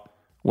saw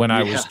when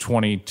I was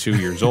 22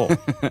 years old.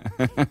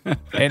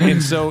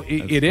 and so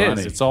it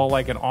is. It's all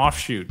like an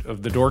offshoot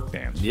of the dork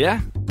dance.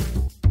 Yeah.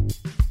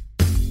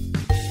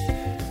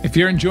 If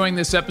you're enjoying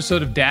this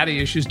episode of Daddy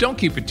Issues, don't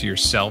keep it to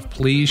yourself.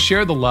 Please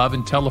share the love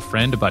and tell a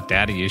friend about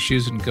Daddy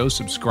Issues, and go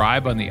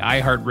subscribe on the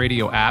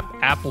iHeartRadio app,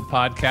 Apple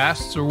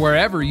Podcasts, or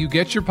wherever you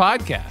get your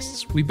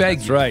podcasts. We beg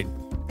you. That's right.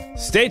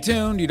 Stay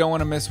tuned. You don't want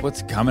to miss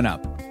what's coming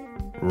up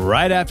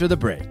right after the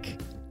break.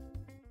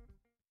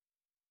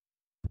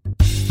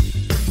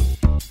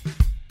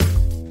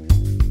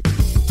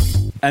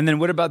 And then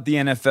what about the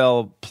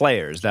NFL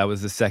players? That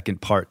was the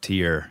second part to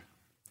your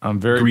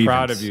I'm very grievance.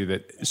 proud of you.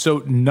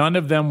 So none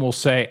of them will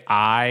say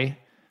I.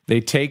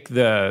 They take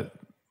the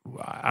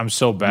I'm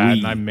so bad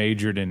and I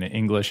majored in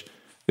English.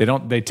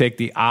 They take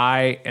the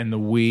I and the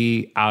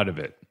we out of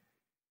it.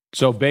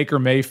 So Baker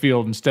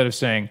Mayfield, instead of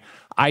saying,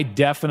 I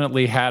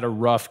definitely had a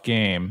rough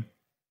game,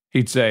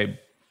 he'd say,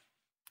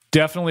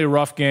 definitely a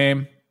rough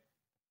game.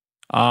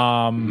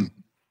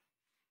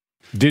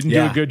 Didn't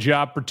do a good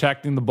job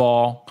protecting the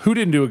ball. Who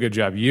didn't do a good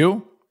job?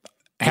 You?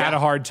 Had a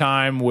hard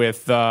time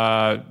with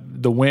the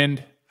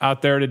wind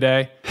out there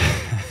today.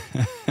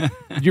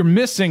 You're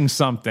missing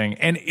something.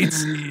 And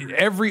it's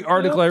every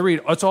article I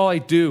read, that's all I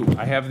do.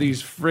 I have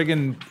these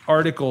friggin'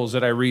 articles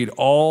that I read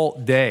all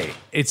day.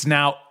 It's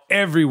now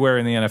everywhere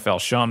in the NFL.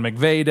 Sean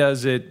McVay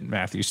does it.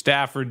 Matthew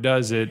Stafford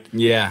does it.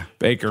 Yeah.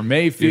 Baker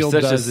Mayfield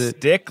does it.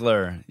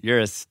 Stickler.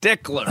 You're a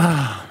stickler.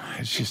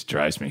 It just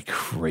drives me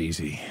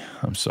crazy.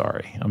 I'm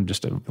sorry.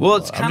 Well,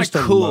 it's kind of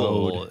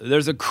cool.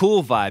 There's a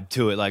cool vibe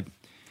to it. Like,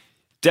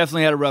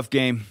 definitely had a rough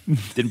game.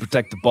 Didn't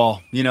protect the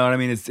ball. You know what I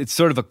mean? It's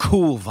sort of a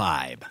cool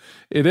vibe.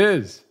 It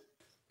is.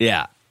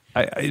 Yeah.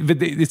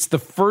 But it's the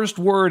first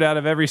word out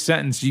of every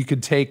sentence you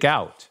could take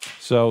out.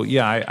 So,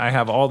 yeah, I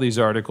have all these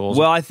articles.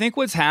 Well, I think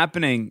what's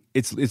happening,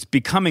 it's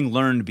becoming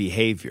learned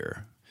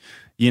behavior.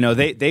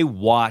 They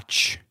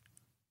watch.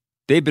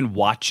 They've been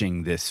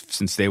watching this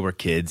since they were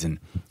kids, and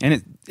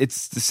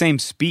it's the same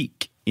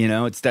speak.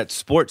 It's that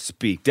sports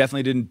speak.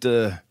 Definitely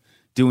didn't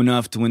do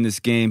enough to win this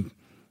game.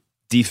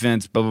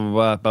 Defense, blah, blah,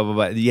 blah, blah, blah,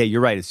 blah. Yeah,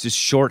 you're right. It's just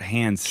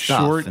shorthand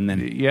stuff. And then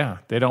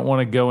they don't want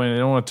to go in. They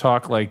don't want to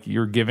talk like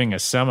you're giving a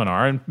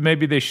seminar, and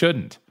maybe they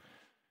shouldn't.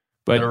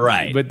 But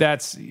right. But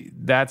that's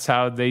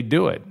how they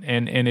do it,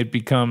 and it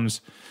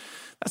becomes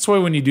That's why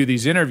when you do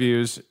these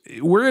interviews,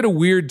 we're at a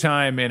weird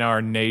time in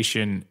our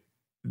nation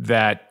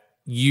that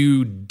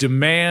you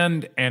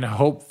demand and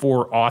hope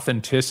for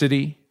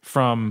authenticity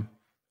from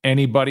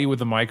anybody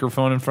with a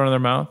microphone in front of their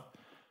mouth.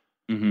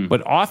 Mm-hmm.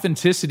 But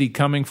authenticity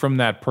coming from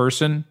that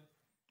person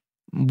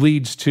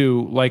leads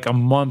to like a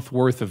month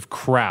worth of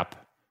crap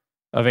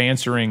of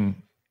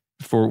answering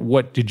for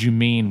what did you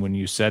mean when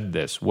you said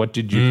this? What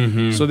did you...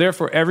 Mm-hmm. So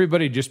therefore,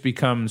 everybody just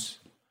becomes...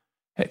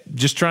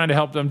 just trying to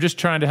help them. I'm just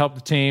trying to help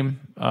the team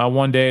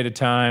one day at a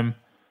time.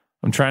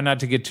 I'm trying not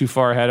to get too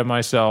far ahead of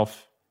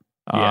myself.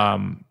 Yeah.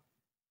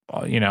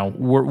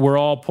 We're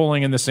all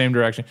pulling in the same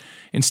direction.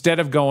 Instead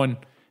of going,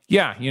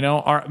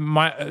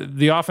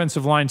 the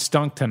offensive line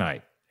stunk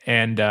tonight.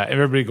 And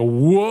everybody go,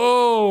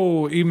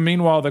 whoa. Even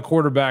meanwhile, the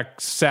quarterback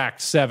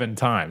sacked 7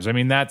 times. I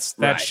mean, that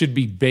should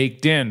be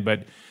baked in.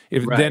 But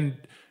if then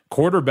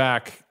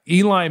quarterback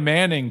Eli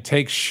Manning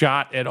takes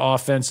shot at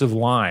offensive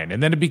line,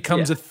 and then it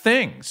becomes a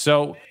thing.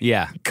 So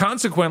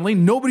consequently,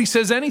 nobody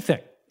says anything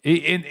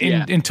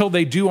until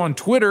they do on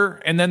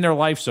Twitter, and then their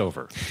life's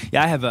over.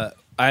 Yeah, I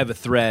have a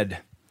thread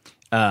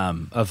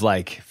of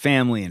like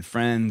family and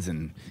friends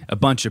and a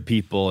bunch of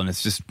people, and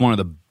it's just one of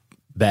the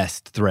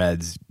best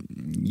threads.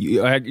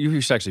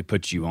 You should actually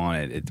put you on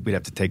it. We'd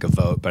have to take a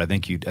vote, but I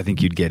think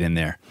you'd get in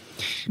there.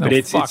 No, but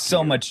it's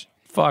so much.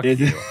 Fuck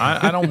you.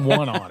 I don't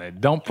want on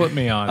it. Don't put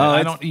me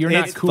on it. You're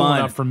not cool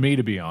enough for me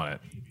to be on it.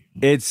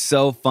 It's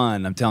so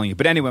fun, I'm telling you.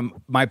 But anyway,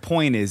 my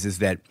point is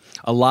that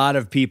a lot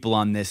of people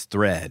on this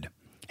thread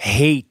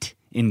hate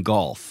in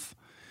golf,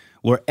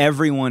 where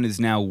everyone is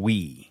now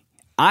we.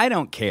 I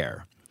don't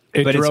care.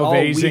 It but drove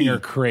it's all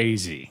Azinger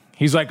crazy.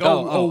 He's like,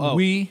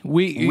 we.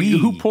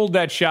 Who pulled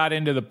that shot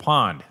into the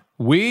pond?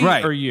 We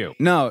or you?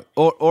 No,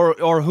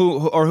 or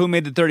who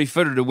made the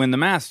 30-footer to win the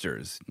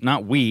Masters?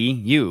 Not we,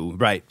 you.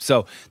 Right.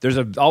 So there's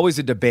always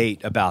a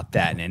debate about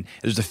that, and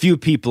there's a few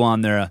people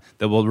on there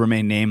that will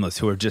remain nameless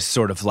who are just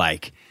sort of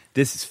like,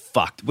 this is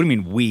fucked. What do you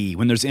mean we?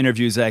 When there's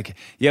interviews like,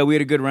 yeah, we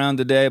had a good round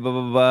today, blah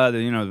blah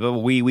blah.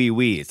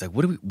 We. It's like,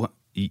 what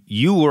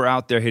you were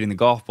out there hitting the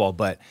golf ball,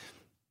 but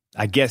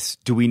I guess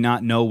do we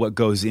not know what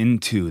goes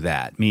into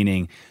that?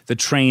 Meaning the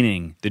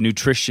training, the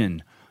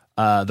nutrition.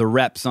 The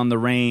reps on the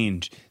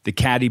range, the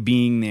caddy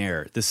being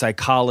there, the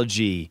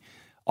psychology,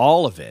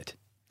 all of it.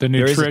 The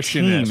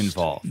nutritionist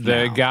involved.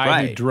 The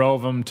guy who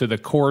drove him to the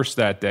course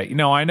that day.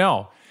 I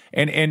know.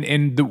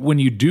 And when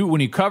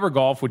you cover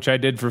golf, which I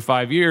did for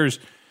 5 years,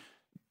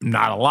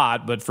 not a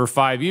lot, but for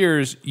 5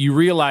 years, you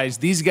realize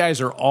these guys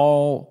are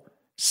all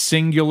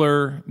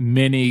singular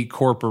mini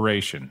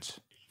corporations.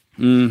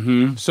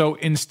 Mm-hmm. So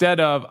instead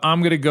of,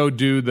 I'm going to go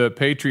do the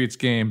Patriots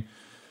game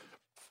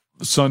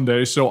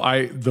Sunday, so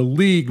the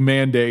league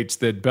mandates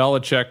that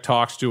Belichick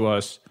talks to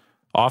us,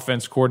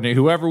 offense coordinator,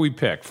 whoever we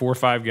pick, 4 or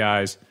 5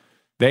 guys,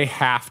 they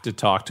have to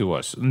talk to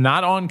us,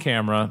 not on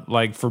camera,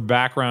 like for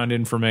background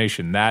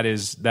information.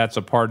 That's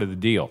a part of the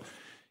deal.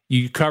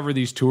 You cover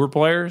these tour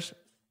players,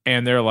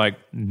 and they're like,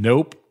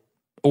 nope,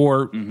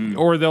 or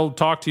they'll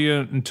talk to you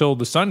until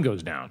the sun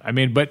goes down. I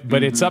mean, but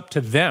it's up to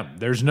them.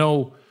 There's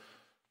no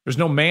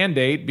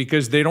mandate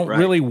because they don't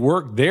really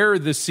work. They're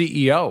the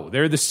CEO.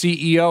 They're the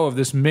CEO of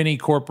this mini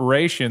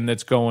corporation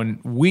that's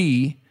going,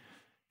 we.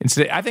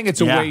 Instead, I think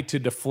it's a way to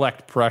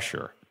deflect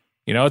pressure.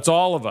 It's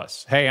all of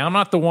us. Hey, I'm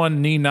not the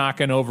one knee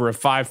knocking over a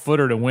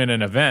 5-footer to win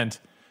an event.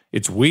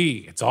 It's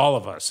we. It's all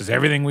of us. It's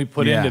everything we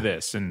put into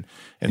this. And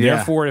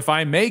therefore, if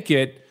I make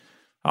it,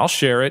 I'll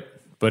share it.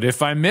 But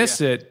if I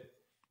miss it,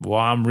 well,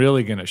 I'm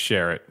really going to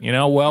share it. We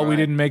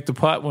didn't make the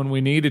putt when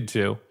we needed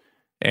to.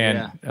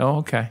 And,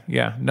 okay.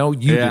 Yeah. No,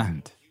 you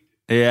didn't.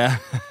 Yeah.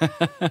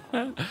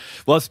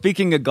 Well,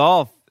 speaking of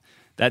golf,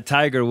 that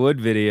Tiger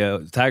Woods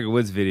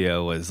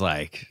video was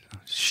like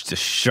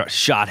just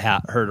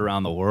heard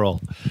around the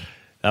world.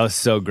 That was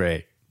so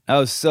great.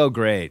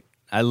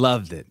 I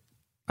loved it.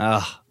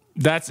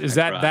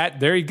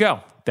 There you go.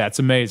 That's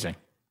amazing.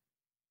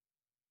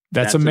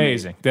 That's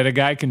amazing. That a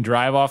guy can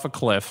drive off a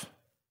cliff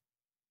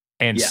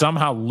and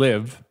somehow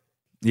live.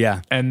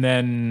 Yeah. And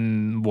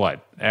then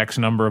what? X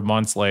number of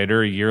months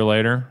later, a year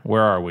later,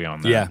 where are we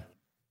on that? Yeah.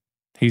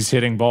 He's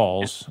hitting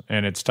balls,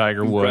 and it's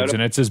Tiger Woods,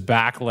 and it's his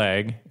back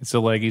leg. It's the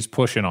leg he's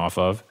pushing off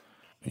of.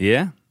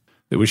 Yeah.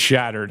 It was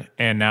shattered,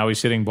 and now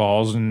he's hitting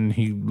balls, and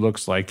he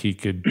looks like he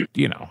could,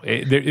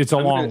 it's a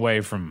long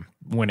way from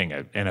winning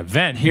an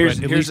event,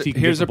 but at least he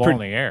can get the ball in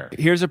the air.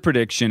 Here's a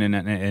prediction,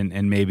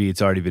 and maybe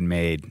it's already been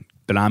made,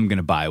 but I'm going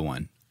to buy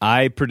one.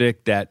 I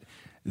predict that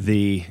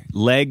the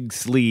leg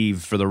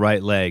sleeve for the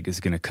right leg is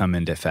going to come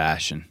into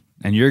fashion.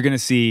 And you're going to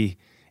see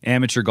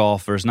amateur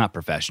golfers, not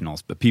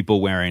professionals, but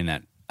people wearing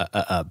that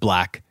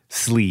black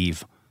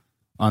sleeve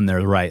on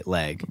their right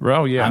leg.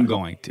 Oh, yeah. I'm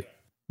going to.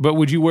 But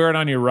would you wear it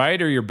on your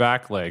right or your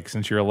back leg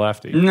since you're a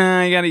lefty?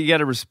 Nah, you got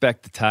to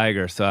respect the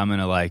Tiger, so I'm going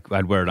to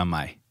I'd wear it on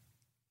my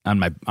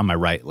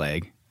right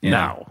leg.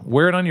 No,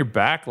 wear it on your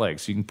back leg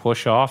so you can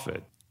push off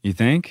it. You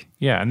think?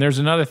 Yeah, and there's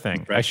another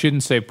thing. I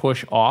shouldn't say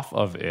push off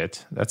of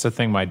it. That's a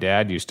thing my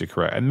dad used to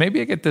correct. And maybe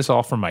I get this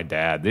all from my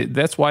dad.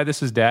 That's why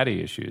this is daddy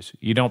issues.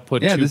 You don't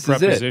put two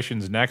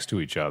prepositions next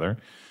to each other.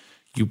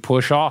 You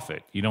push off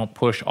it. You don't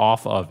push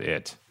off of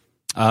it.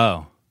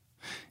 Oh.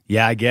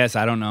 Yeah, I guess.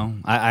 I don't know.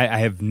 I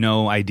have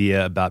no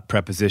idea about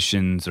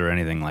prepositions or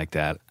anything like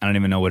that. I don't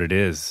even know what it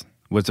is.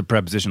 What's a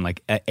preposition?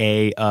 Like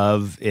a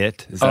of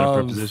it? Is that a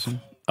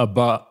preposition?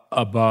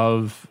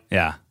 Above.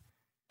 Yeah.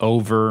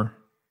 Over.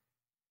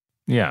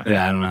 Yeah.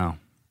 Yeah, I don't know.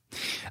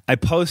 I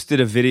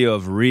posted a video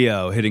of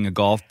Rio hitting a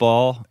golf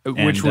ball,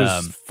 which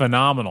was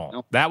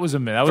phenomenal. That was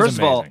amazing. First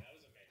of all,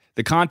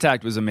 the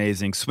contact was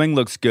amazing. Swing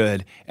looks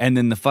good, and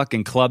then the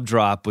fucking club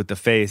drop with the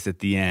face at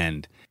the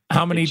end.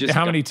 How many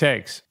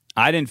takes?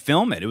 I didn't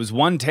film it. It was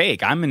one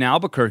take. I'm in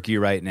Albuquerque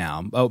right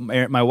now. Oh,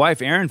 my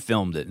wife Erin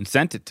filmed it and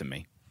sent it to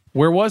me.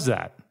 Where was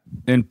that?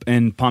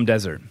 In Palm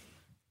Desert.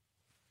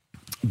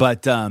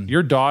 But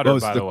your daughter,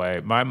 by the way,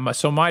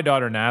 my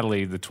daughter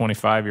Natalie, the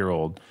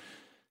 25-year-old,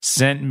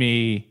 sent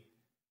me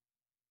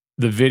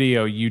the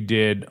video you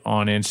did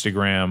on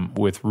Instagram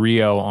with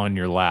Rio on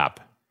your lap.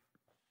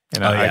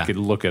 And I could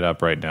look it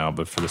up right now,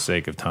 but for the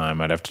sake of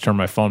time, I'd have to turn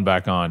my phone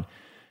back on.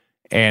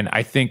 And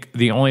I think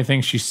the only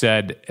thing she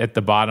said at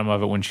the bottom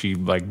of it when she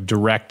like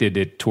directed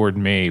it toward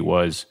me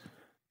was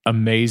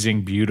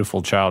amazing,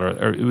 beautiful child.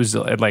 Or it was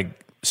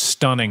like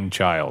stunning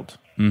child.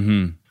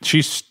 Mm-hmm.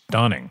 She's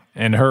stunning.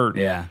 And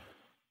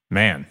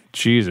man,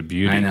 she is a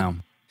beauty. I know.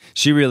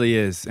 She really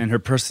is. And her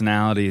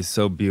personality is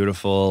so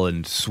beautiful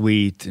and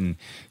sweet, and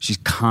she's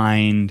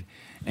kind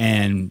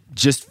and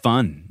just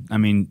fun. I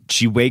mean,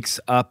 she wakes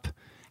up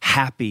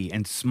happy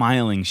and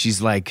smiling.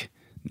 She's like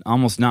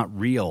almost not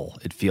real,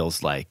 it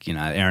feels like. You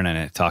know, Erin and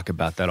I talk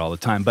about that all the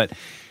time. But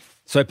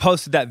so I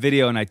posted that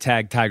video and I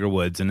tagged Tiger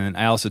Woods, and then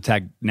I also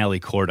tagged Nelly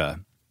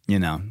Korda. You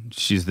know,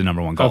 she's the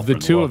number one golfer. Of the in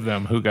the two world. of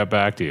them, who got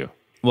back to you?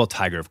 Well,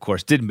 Tiger, of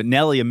course, didn't, but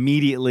Nelly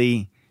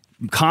immediately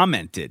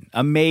commented,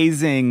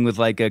 amazing, with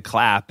like a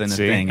clap and a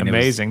thing. And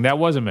amazing. That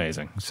was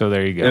amazing. So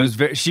there you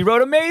go. She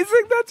wrote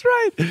amazing. That's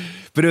right.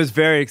 But it was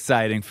very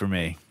exciting for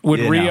me.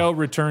 Would Rio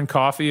return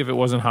coffee if it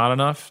wasn't hot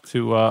enough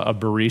to a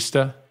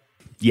barista?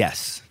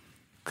 Yes.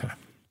 Okay.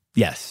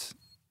 Yes.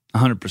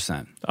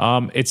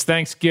 100%. It's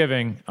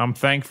Thanksgiving. I'm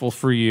thankful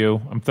for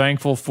you. I'm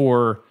thankful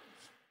for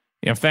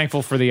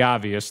the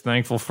obvious,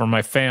 thankful for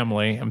my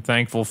family. I'm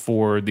thankful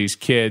for these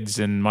kids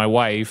and my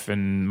wife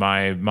and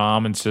my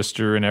mom and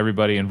sister and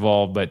everybody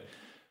involved, but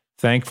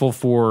thankful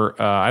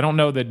for, I don't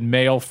know that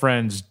male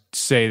friends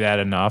say that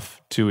enough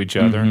to each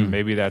other. Mm-hmm.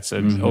 Maybe that's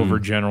an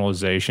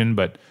overgeneralization,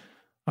 but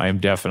I am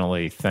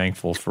definitely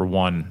thankful for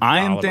one.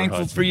 I am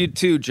thankful for you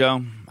too,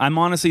 Joe. I'm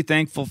honestly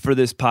thankful for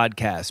this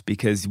podcast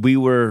because we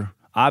were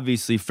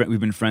obviously, we've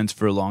been friends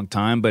for a long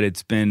time, but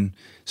it's been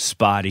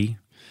spotty.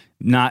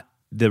 Not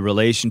the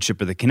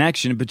relationship or the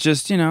connection, but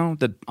just, you know,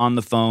 that on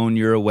the phone,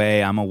 you're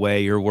away, I'm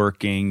away, you're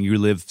working, you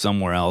live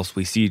somewhere else.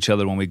 We see each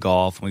other when we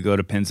golf, when we go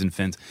to Pins and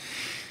Fins.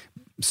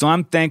 So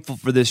I'm thankful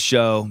for this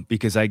show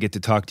because I get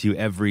to talk to you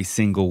every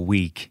single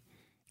week.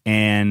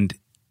 And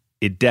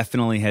it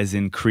definitely has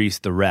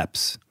increased the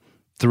reps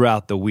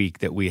throughout the week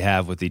that we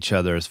have with each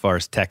other as far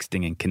as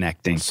texting and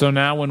connecting. So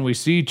now when we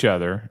see each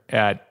other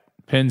at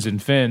Pins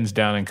and Fins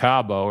down in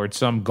Cabo or at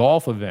some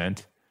golf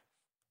event,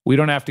 we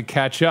don't have to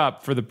catch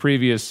up for the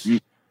previous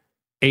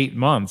 8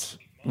 months.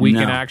 We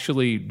can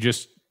actually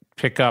just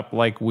pick up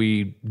like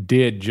we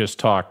did just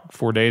talk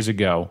 4 days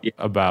ago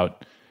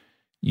about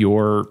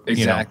your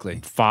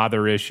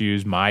father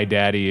issues, my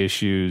daddy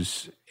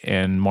issues,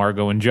 and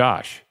Margot and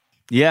Josh.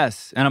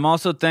 Yes, and I'm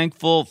also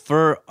thankful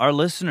for our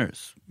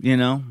listeners. You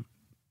know,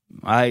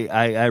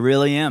 I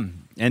really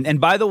am.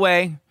 And by the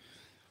way,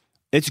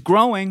 it's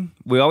growing.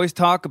 We always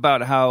talk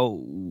about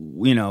how,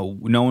 you know,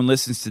 no one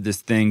listens to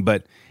this thing,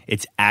 but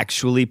it's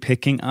actually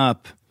picking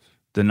up.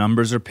 The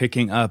numbers are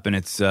picking up, and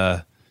it's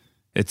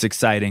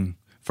exciting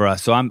for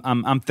us. So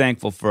I'm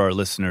thankful for our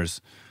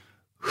listeners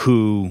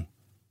who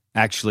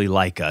actually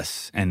like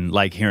us and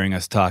like hearing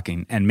us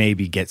talking and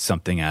maybe get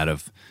something out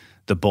of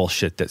the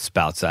bullshit that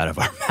spouts out of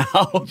our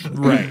mouth.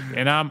 Right.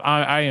 And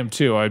I am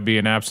too. I'd be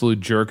an absolute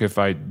jerk if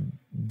I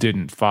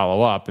didn't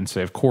follow up and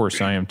say, of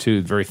course, I am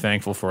too. Very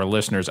thankful for our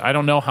listeners. I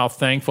don't know how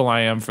thankful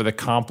I am for the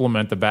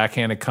compliment, the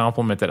backhanded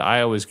compliment that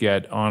I always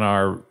get on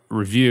our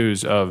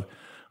reviews of,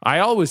 I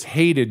always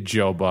hated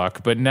Joe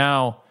Buck, but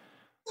now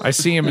I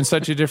see him in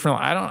such a different,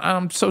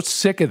 I'm so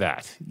sick of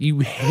that. You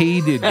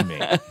hated me.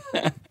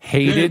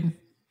 Hated?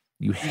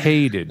 You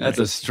hated me. That's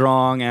a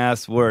strong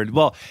ass word.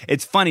 Well,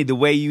 it's funny the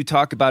way you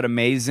talk about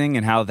amazing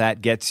and how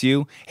that gets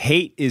you.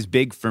 Hate is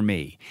big for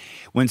me.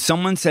 When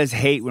someone says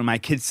hate, when my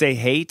kids say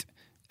hate,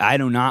 I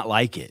do not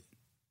like it,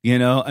 you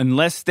know,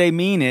 unless they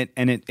mean it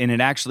and it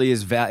actually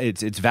is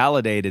it's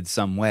validated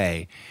some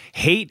way.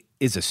 Hate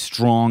is a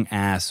strong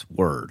ass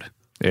word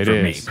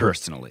for me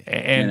personally.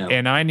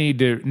 And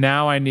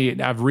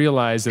I've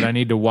realized that I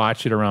need to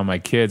watch it around my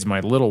kids, my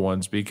little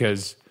ones,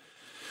 because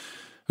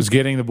I was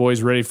getting the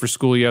boys ready for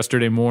school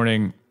yesterday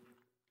morning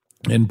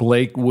and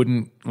Blake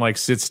wouldn't like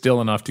sit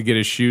still enough to get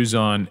his shoes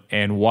on,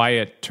 and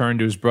Wyatt turned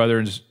to his brother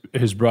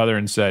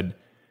and said,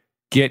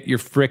 "Get your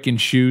frickin'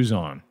 shoes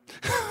on."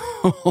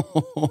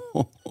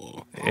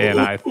 And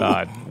I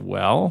thought,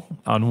 well,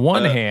 on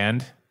one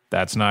hand,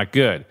 that's not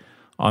good.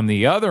 On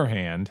the other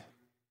hand,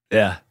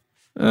 Yeah.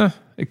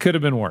 it could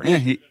have been worse. Yeah,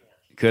 he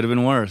could have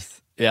been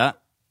worse. Yeah.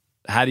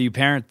 How do you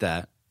parent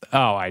that?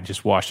 Oh, I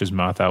just washed his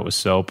mouth out with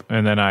soap.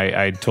 And then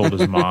I told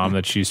his mom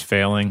that she's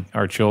failing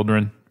our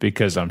children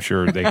because I'm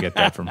sure they get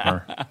that from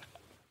her.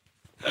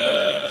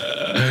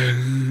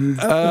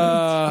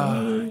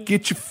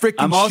 Get your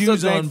freaking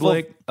shoes on,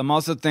 Blake. I'm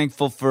also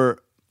thankful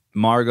for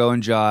Margot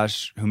and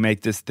Josh who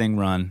make this thing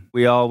run.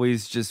 We get on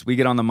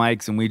the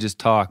mics and we just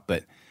talk,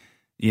 but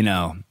you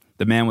know,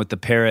 the man with the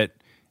parrot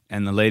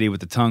and the lady with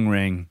the tongue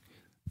ring,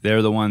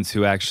 they're the ones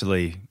who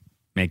actually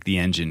make the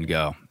engine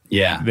go.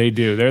 Yeah. They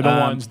do. They're the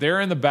ones.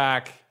 They're in the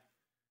back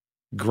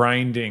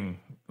grinding,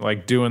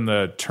 like doing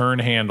the turn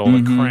handle,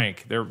 the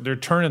crank. They're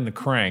turning the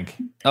crank.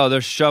 Oh,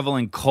 they're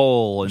shoveling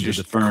coal into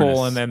the furnace.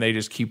 Coal, and then they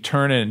just keep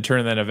turning and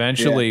turning. Then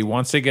eventually,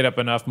 once they get up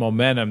enough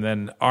momentum,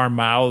 then our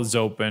mouths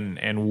open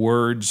and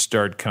words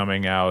start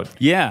coming out.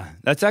 Yeah,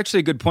 that's actually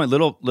a good point.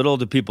 Little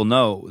do people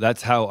know,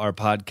 that's how our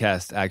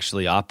podcast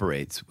actually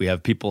operates. We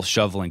have people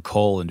shoveling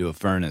coal into a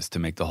furnace to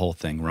make the whole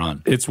thing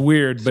run. It's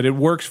weird, but it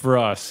works for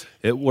us.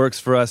 It works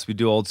for us. We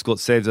do old school. It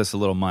saves us a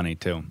little money,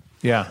 too.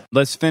 Yeah.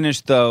 Let's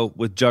finish, though,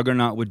 with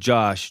Juggernaut with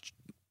Josh.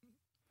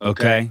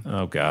 Okay?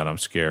 Oh, God, I'm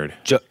scared.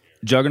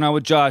 Juggernaut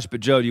with Josh, but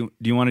Joe, do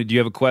you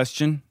have a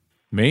question?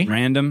 Me?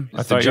 Random?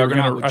 I thought you were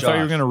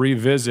going to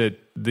revisit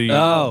the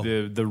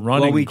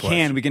running. Well, we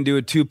question. can do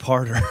a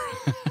two-parter.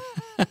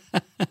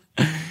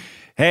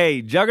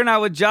 Hey,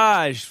 Juggernaut with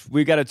Josh.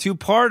 We got a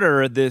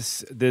two-parter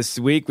this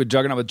week with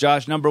Juggernaut with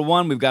Josh. Number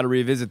one, we've got to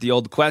revisit the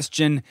old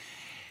question.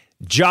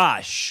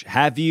 Josh,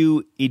 have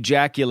you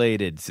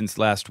ejaculated since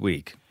last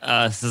week?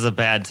 This is a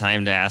bad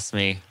time to ask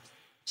me.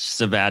 It's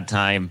just a bad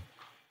time.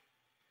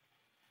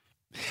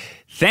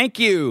 Thank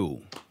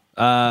you, Josh.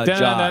 I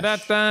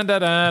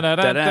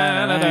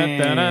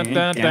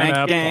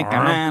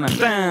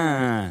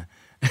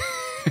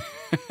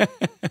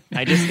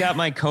just got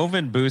my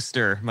COVID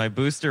booster, my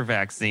booster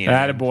vaccine.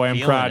 Attaboy, I'm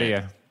proud of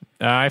it. you.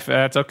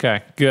 That's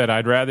okay. Good.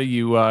 I'd rather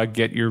you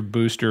get your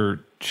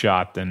booster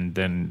shot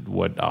than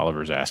what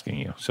Oliver's asking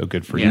you. So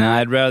good for you. No,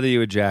 I'd rather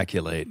you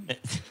ejaculate.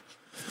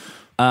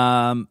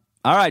 All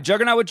right,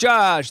 Juggernaut with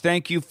Josh.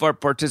 Thank you for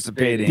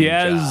participating.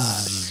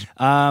 Yes.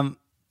 Josh.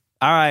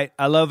 All right,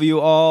 I love you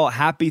all.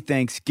 Happy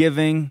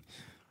Thanksgiving.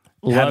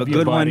 Have a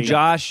good one,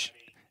 Josh.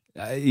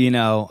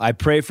 I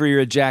pray for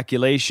your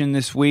ejaculation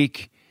this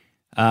week.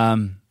 We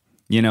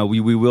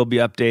will be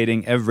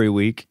updating every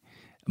week.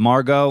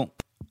 Margot,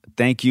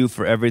 thank you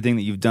for everything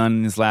that you've done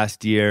in this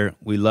last year.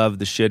 We love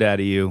the shit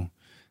out of you.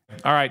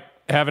 All right.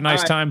 Have a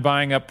nice time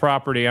buying up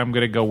property. I'm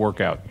going to go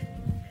work out.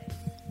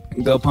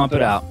 Go pump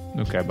it out.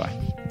 Okay, bye.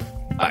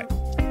 Bye.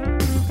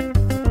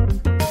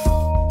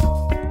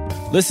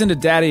 Listen to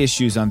Daddy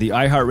Issues on the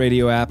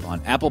iHeartRadio app,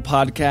 on Apple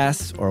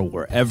Podcasts, or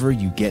wherever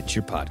you get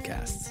your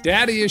podcasts.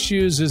 Daddy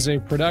Issues is a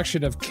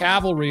production of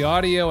Cavalry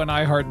Audio and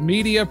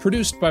iHeartMedia,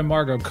 produced by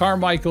Margot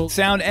Carmichael.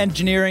 Sound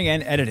engineering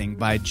and editing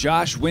by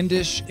Josh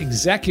Windish.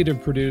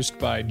 Executive produced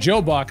by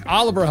Joe Buck,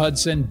 Oliver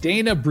Hudson,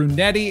 Dana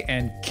Brunetti,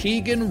 and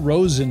Keegan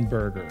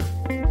Rosenberger.